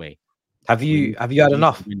Ham away. Have you had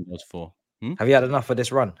enough? Those 4. Have you had enough of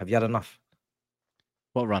this run? Have you had enough?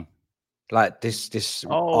 What run? Like this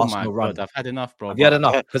Arsenal run. I've had enough, bro. Have you had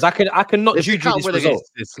enough? Because I can not juju this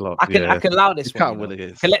result. I can allow this one.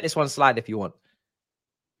 I can let this one slide if you want.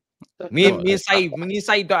 Me and Saeed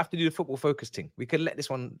don't have to do the football focus thing. We can let this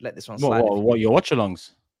one slide. What your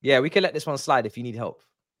watch-alongs? Yeah, we can let this one slide if you need help.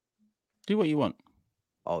 Do what you want.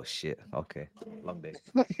 Oh shit. Okay. Long day.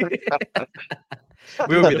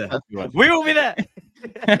 We'll be there. We will be there.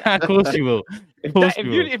 Of course you will. If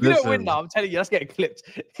you don't win now, I'm telling you, that's getting clipped.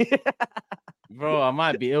 Bro, I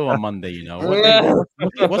might be ill on Monday, What's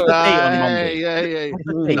the date on Monday?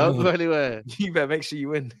 Yeah. Don't go anywhere. You better make sure you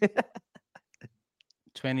win.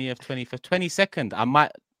 20th, 25th, 22nd.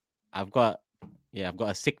 I've got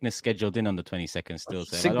a sickness scheduled in on the 22nd still.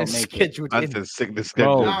 So sickness scheduled in. Sickness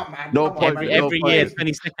scheduled. Every year,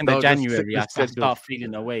 22nd of January, I start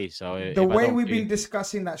feeling away. So the way we've been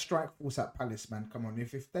discussing that strike force at Palace, man, come on.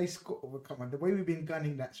 If they score, come on. The way we've been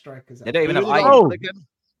gunning that strikers. They don't even have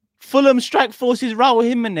Fulham strike force is Raul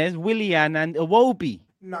Jimenez, Willian, and Iwobi.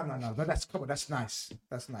 No. That's nice.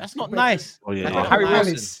 That's nice. That's not nice. Oh yeah. Harry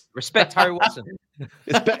Wilson. Respect Harry Wilson.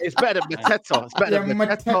 It's better than Mateta. It's better than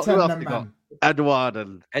Mateta.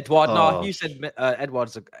 Edward. No, you said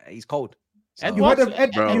Edward's he's cold. So. You heard of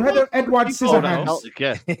Edward Scissorhands?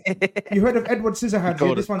 You heard of Edward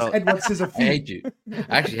Scissorhands? This one's Edward Scissorfeet. I hate you.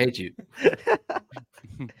 I actually hate you.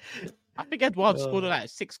 I think Edward scored like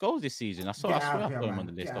 6 goals this season. I saw him on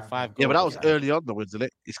the list of 5 goals. Yeah, but that was early on, though, wasn't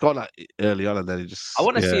it? He scored like early on, and then he just. I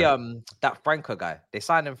want to see that Franco guy. They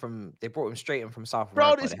signed him they brought him straight in from South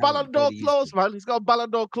America. Bro, it's Ballon d'Or close, man. He's got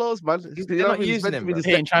Ballon d'Or close, man. They're not using him.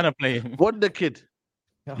 He ain't trying to play him. Wonder kid.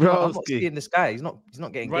 Bro, I'm not seeing this guy. He's not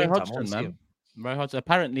getting Roy game Hodgson, time. Man. Roy Hodgson.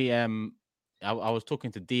 Apparently, I was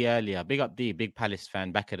talking to D earlier. Big up D, big Palace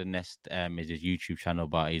fan. Back at the Nest is his YouTube channel,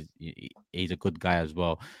 but he's a good guy as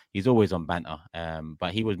well. He's always on banter.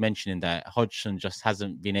 But he was mentioning that Hodgson just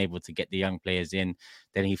hasn't been able to get the young players in.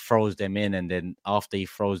 Then he throws them in, and then after he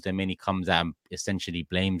throws them in, he comes out and essentially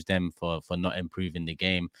blames them for not improving the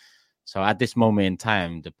game. So at this moment in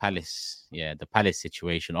time, the Palace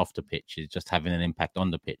situation off the pitch is just having an impact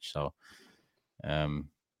on the pitch. So,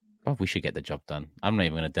 we should get the job done. I'm not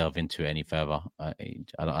even going to delve into it any further.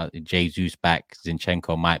 Jesus back,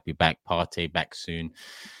 Zinchenko might be back, Partey back soon.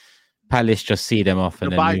 Palace just see them off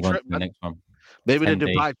and then move on to the next one. Maybe the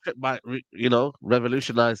Dubai trip might,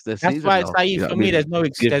 revolutionize their season. That's why, Saeed, for me, there's no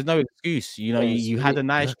excuse. You had a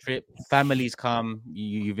nice trip. Families come.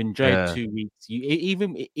 You've enjoyed 2 weeks.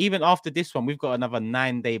 Even after this one, we've got another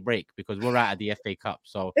 9-day break because we're out of the FA Cup.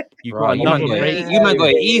 So you've got another break. You man got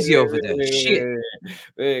it easy over there. Shit.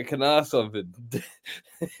 Wait, can I ask something?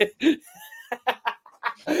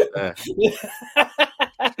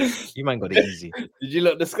 You man got it easy. Did you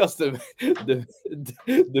not discuss the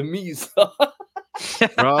meats?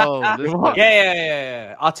 Bro,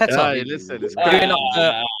 yeah. Arteta. Listen, it's doing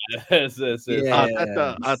up Yes.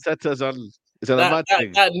 Arteta's on. It's on a mad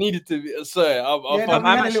thing. That needed to be. Sorry,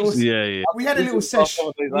 we had a little sesh.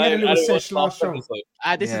 We had a little sesh last show.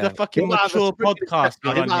 This is the fucking mature podcast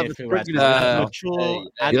you're on here, mature.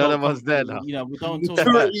 You know them ones there now. You know, we don't talk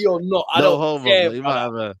maturity or not. I don't care. You might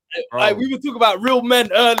have a. We were talking about real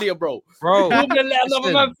men earlier, bro. Real men let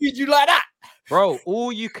another man feed you like that. Bro,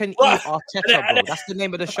 all you can eat Arteta, bro. That's the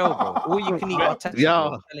name of the show, bro. All you can eat Arteta.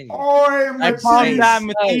 Yeah. Calm down,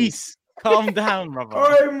 Matisse. Calm down, brother.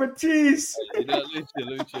 Oi, Matisse.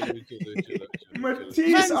 Lucha.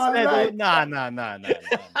 Matisse, I like. Nah.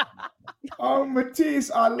 Oh,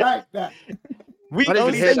 Matisse, I like that. We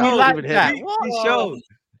don't say you like that. Show.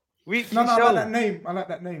 I like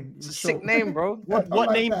that name. It's a sick name, bro.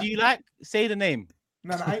 What name do you like? Say the name.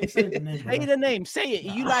 No, I ain't saying the name. Say the name. Say it.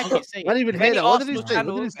 You like it. Say it. I didn't even hear that. What did he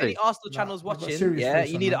say? Any Arsenal channels watching? Yeah,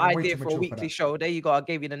 you need an idea for a weekly show. There you go. I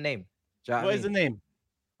gave you the name. What is the name?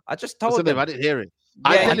 I just told them. I didn't hear it.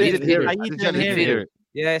 I didn't hear it.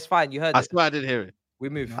 Yeah, it's fine. You heard it. I swear I didn't hear it. We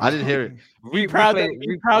move. I didn't hear it. Be proud of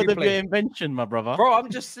your invention, my brother. Bro, I'm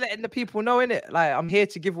just letting the people know, innit? Like, I'm here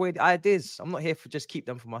to give away the ideas. I'm not here for just keep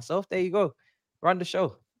them for myself. There you go. Run the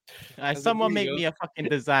show. Someone make me a fucking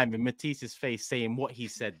design with Matisse's face saying what he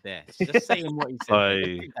said there. Just saying what he said.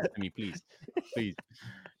 Say that to me, please.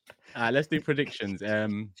 Let's do predictions.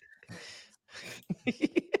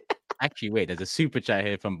 Actually, wait, there's a super chat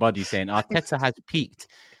here from Buddy saying Arteta has peaked.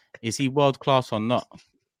 Is he world class or not?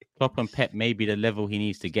 Klopp and Pep may be the level he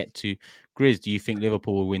needs to get to. Grizz, do you think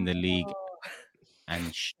Liverpool will win the league?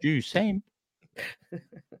 And Stu, same.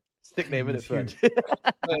 Stick name in it, friend.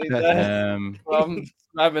 I'm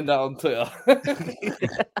having that on Twitter.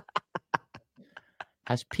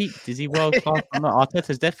 Has peaked. Is he world class or not?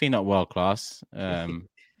 Arteta's definitely not world class.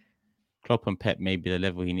 Klopp and Pep may be the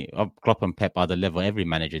level he need. Klopp and Pep are the level every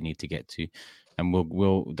manager need to get to. And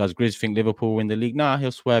does Grizz think Liverpool will win the league? Nah,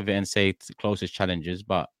 he'll swerve it and say it's the closest challenges,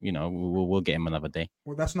 but we'll get him another day.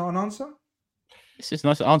 Well, that's not an answer. It's just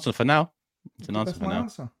not an answer for now. It's an answer for now.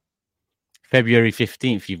 February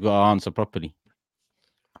 15th, you've got to answer properly.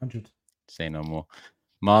 100. Say no more.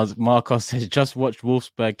 Marcos says, just watched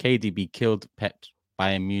Wolfsburg KDB killed Pep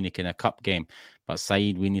Bayern Munich in a cup game. But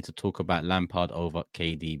Saeed, we need to talk about Lampard over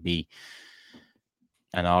KDB.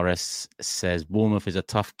 And RS says, Bournemouth is a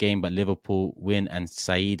tough game, but Liverpool win. And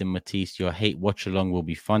Saeed and Matisse, your hate watch along will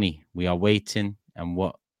be funny. We are waiting. And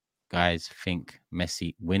what guys think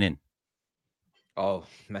Messi winning? Oh,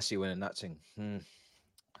 Messi winning that thing.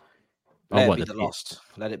 Let it be the lost.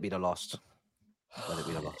 We'll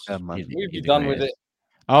be done with it.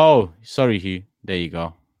 Oh, sorry, Hugh. There you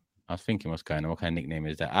go. I was thinking what's going on. What kind of nickname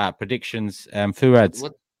is that? Predictions. Fuad.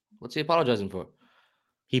 What's he apologizing for?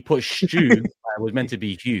 He put Stu. It was meant to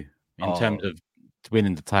be Hugh in terms of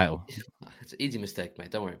winning the title. It's an easy mistake,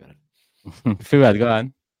 mate. Don't worry about it. Fuad, go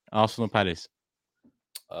on. Arsenal Palace.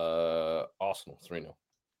 Arsenal 3-0.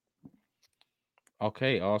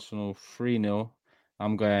 Okay, Arsenal 3-0.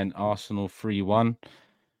 I'm going Arsenal 3-1.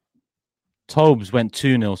 Tobes went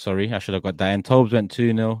 2-0. Sorry, I should have got that in. Tobes went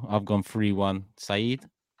 2-0. I've gone 3-1. Saeed?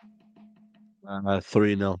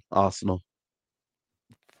 3-0. Arsenal.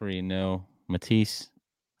 3-0. Matisse?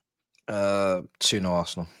 2-0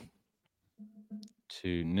 Arsenal.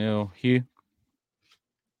 2-0. Hugh?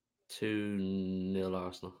 2-0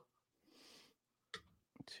 Arsenal.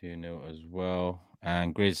 2-0 as well.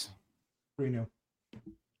 And Grizz? 3-0.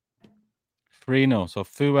 3-0. So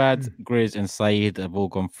Fuad, Grizz, and Saeed have all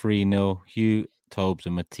gone 3-0. Hugh, Tobes,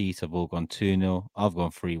 and Matisse have all gone 2-0. I've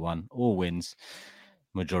gone 3-1. All wins.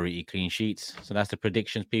 Majority clean sheets. So that's the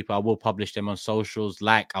predictions, people. I will publish them on socials.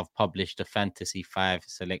 I've published the Fantasy 5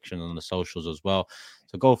 selection on the socials as well.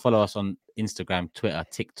 So go follow us on Instagram, Twitter,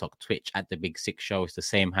 TikTok, Twitch at The Big Six Show. It's the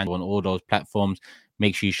same handle on all those platforms.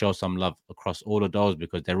 Make sure you show some love across all of those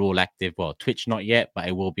because they're all active. Well, Twitch not yet, but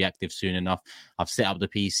it will be active soon enough. I've set up the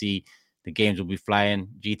PC. The games will be flying.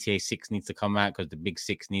 GTA 6 needs to come out because the Big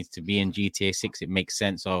Six needs to be in GTA 6. It makes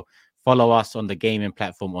sense. So follow us on the gaming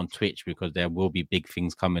platform on Twitch because there will be big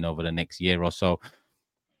things coming over the next year or so.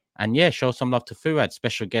 And yeah, show some love to Fuad,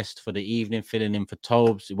 special guest for the evening, filling in for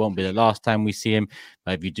Tobes. It won't be the last time we see him,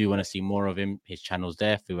 but if you do want to see more of him, his channel's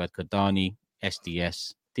there, Fuad Kadani,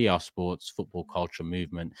 SDS, DR Sports, Football Culture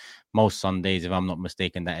Movement. Most Sundays, if I'm not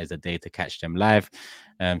mistaken, that is the day to catch them live.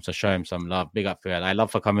 So show him some love. Big up, Fuad. I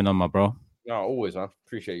love for coming on, my bro. No, always, man.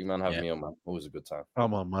 Appreciate you, man, having me on, man. Always a good time.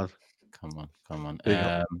 Come on, man. Come on.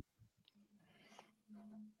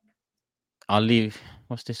 I'll leave.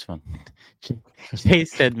 What's this one? Jay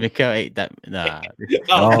said Mikel ate that. Nah.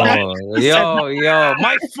 Oh, yo,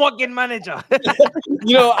 my fucking manager.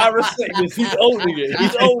 You know, I respect this. He's owning it.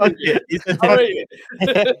 He's owning it. He said, I rate it.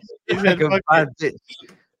 he said, fuck it.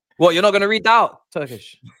 What, you're not going to read that out?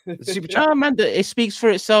 Turkish. The super chat. No, man, it speaks for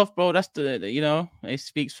itself, bro. That's it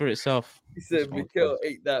speaks for itself. He said Mikel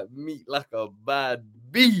ate that meat like a bad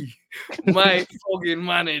bee. My fucking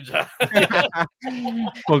manager.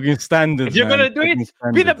 Fucking standards. If you're going to do it,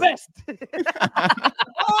 be the best.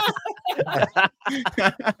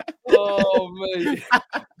 Oh, mate.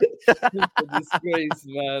 Disgrace,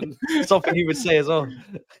 man. Something he would say as well.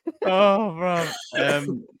 Oh, bro.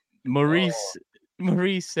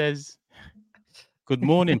 Maurice says, good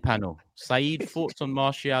morning, panel. Saeed, thoughts on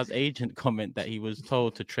Martial's agent comment that he was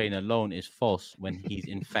told to train alone is false when he's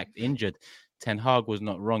in fact injured. Ten Hag was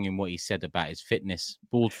not wrong in what he said about his fitness.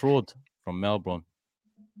 Bald fraud from Melbourne.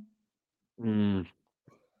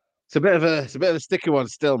 It's a bit of a sticky one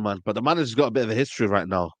still, man. But the manager's got a bit of a history right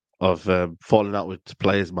now of falling out with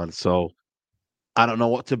players, man. So I don't know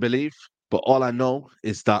what to believe. But all I know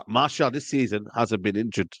is that Martial this season hasn't been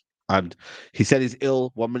injured. And he said he's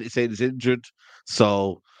ill. 1 minute saying he's injured.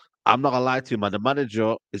 So I'm not gonna lie to you, man. The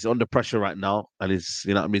manager is under pressure right now, and he's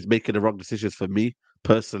he's making the wrong decisions for me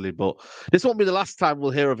personally. But this won't be the last time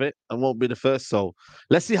we'll hear of it, and won't be the first. So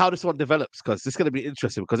let's see how this one develops, because this is gonna be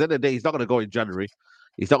interesting. Because at the end of the day, he's not gonna go in January.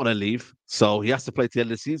 He's not gonna leave, so he has to play to the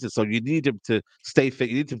end of the season. So you need him to stay fit.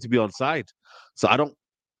 You need him to be on side. So I don't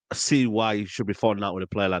see why you should be falling out with a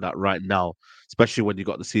player like that right now, especially when you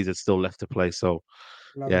got the season still left to play. So.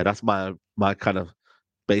 Yeah, that's my kind of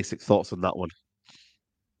basic thoughts on that one.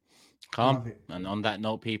 Calm. And on that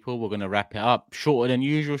note, people, we're going to wrap it up. Shorter than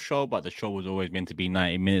usual show, but the show was always meant to be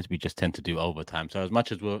 90 minutes. We just tend to do overtime. So as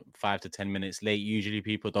much as we're 5 to 10 minutes late, usually,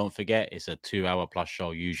 people, don't forget, it's a 2-hour plus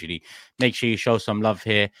show usually. Make sure you show some love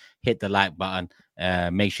here. Hit the like button.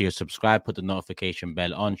 Make sure you subscribe. Put the notification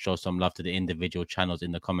bell on. Show some love to the individual channels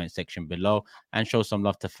in the comment section below. And show some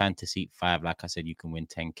love to Fantasy 5. Like I said, you can win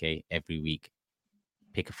 10K every week.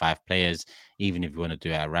 Pick 5 players, even if you want to do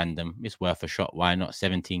it at random. It's worth a shot. Why not?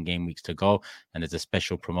 17 game weeks to go, and there's a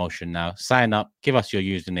special promotion now. Sign up, give us your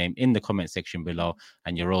username in the comment section below,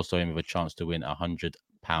 and you're also in with a chance to win £100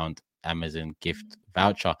 Amazon gift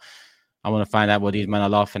voucher. I want to find out what these men are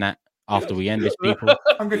laughing at after we end this, people.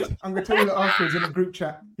 I'm gonna tell you that afterwards in a group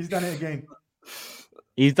chat. He's done it again.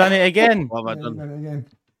 He's done it again. He's done it again.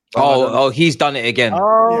 Oh, he's done it again.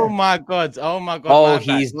 Oh my God. Oh my God. Oh,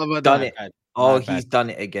 he's done it. Oh, he's done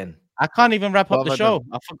it again. I can't even wrap up the show.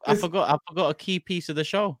 I forgot a key piece of the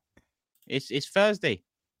show. It's Thursday.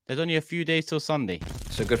 There's only a few days till Sunday.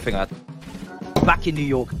 It's a good thing. Back in New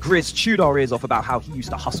York, Grizz chewed our ears off about how he used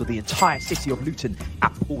to hustle the entire city of Luton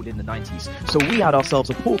at pool in the 90s. So we had ourselves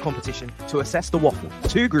a pool competition to assess the waffle.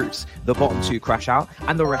 2 groups, the bottom 2 crash out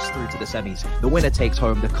and the rest through to the semis. The winner takes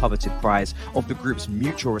home the coveted prize of the group's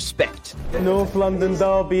mutual respect. North London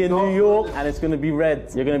derby in New York, and it's going to be red.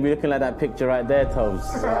 You're going to be looking like that picture right there, Toes.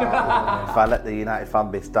 If I let the United fan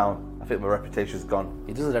base down, I think my reputation's gone.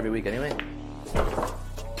 He does it every week anyway.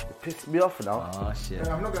 Pissed me off now. Oh shit.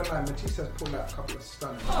 Yeah, I'm not gonna lie, Matisse pulled out a couple of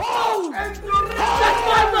stunners.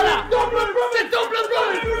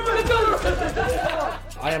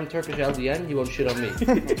 I am Turkish LDN, you won't shit on me.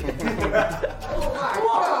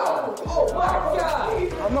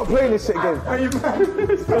 I'm not playing this shit again.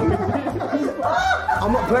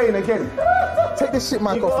 I'm not playing again. Take this shit,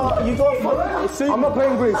 man. I'm not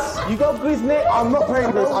playing Grizz. You got Grizz, Nick. I'm not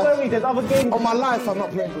playing Grizz. Don't worry, there's other games. On my life, I'm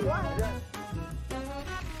not playing Grizz.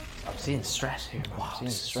 Seeing stress here. Wow, seeing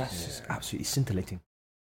stress. This is absolutely scintillating.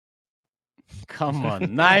 Come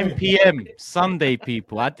on, 9 p.m. Sunday,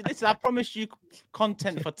 people. I promised you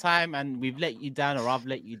content for time, and we've let you down, or I've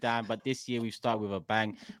let you down. But this year we've started with a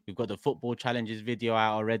bang. We've got the football challenges video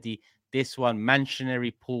out already. This one,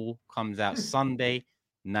 Mansionary Pool, comes out Sunday,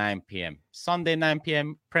 9 p.m. Sunday, 9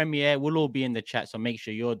 p.m. premiere. We'll all be in the chat, so make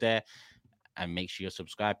sure you're there. And make sure you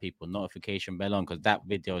subscribe, people. Notification bell on, because that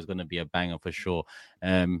video is going to be a banger for sure.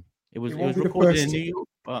 It was recorded in New York.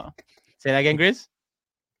 But... Say that again, Grizz.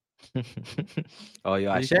 Oh,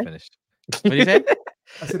 you're actually finished. What did you say?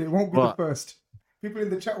 I said it won't be the first. People in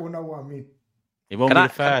the chat will know what I mean. It won't be the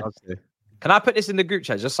first. Can I put this in the group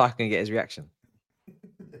chat just so I can get his reaction?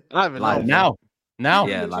 Live now.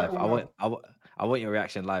 Yeah, live. I want your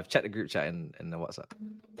reaction live. Check the group chat in the WhatsApp.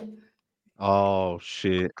 Oh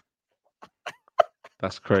shit.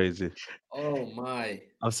 That's crazy. Oh my.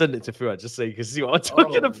 I'll send it to Fuad just so you can see what I'm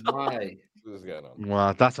talking about. My. What's going on?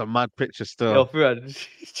 Wow, that's a mad picture still. Yo, Fuad.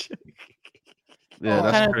 Yeah,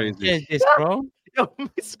 that's crazy. Is this, bro? Yo,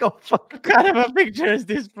 Misco, fuck. What kind of a picture is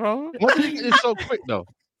this, bro? What do you think is so quick though?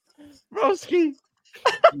 Broski.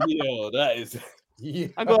 Yo, that is. Yeah.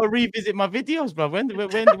 I gotta revisit my videos, bro. When did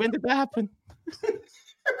that happen?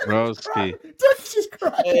 Broski. Jesus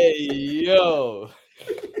Christ. Hey, yo.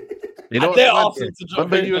 You know They're what's awesome mad, to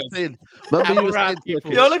drop remember you were videos. saying, Yo,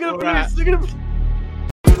 Yo, look at the police. Look at the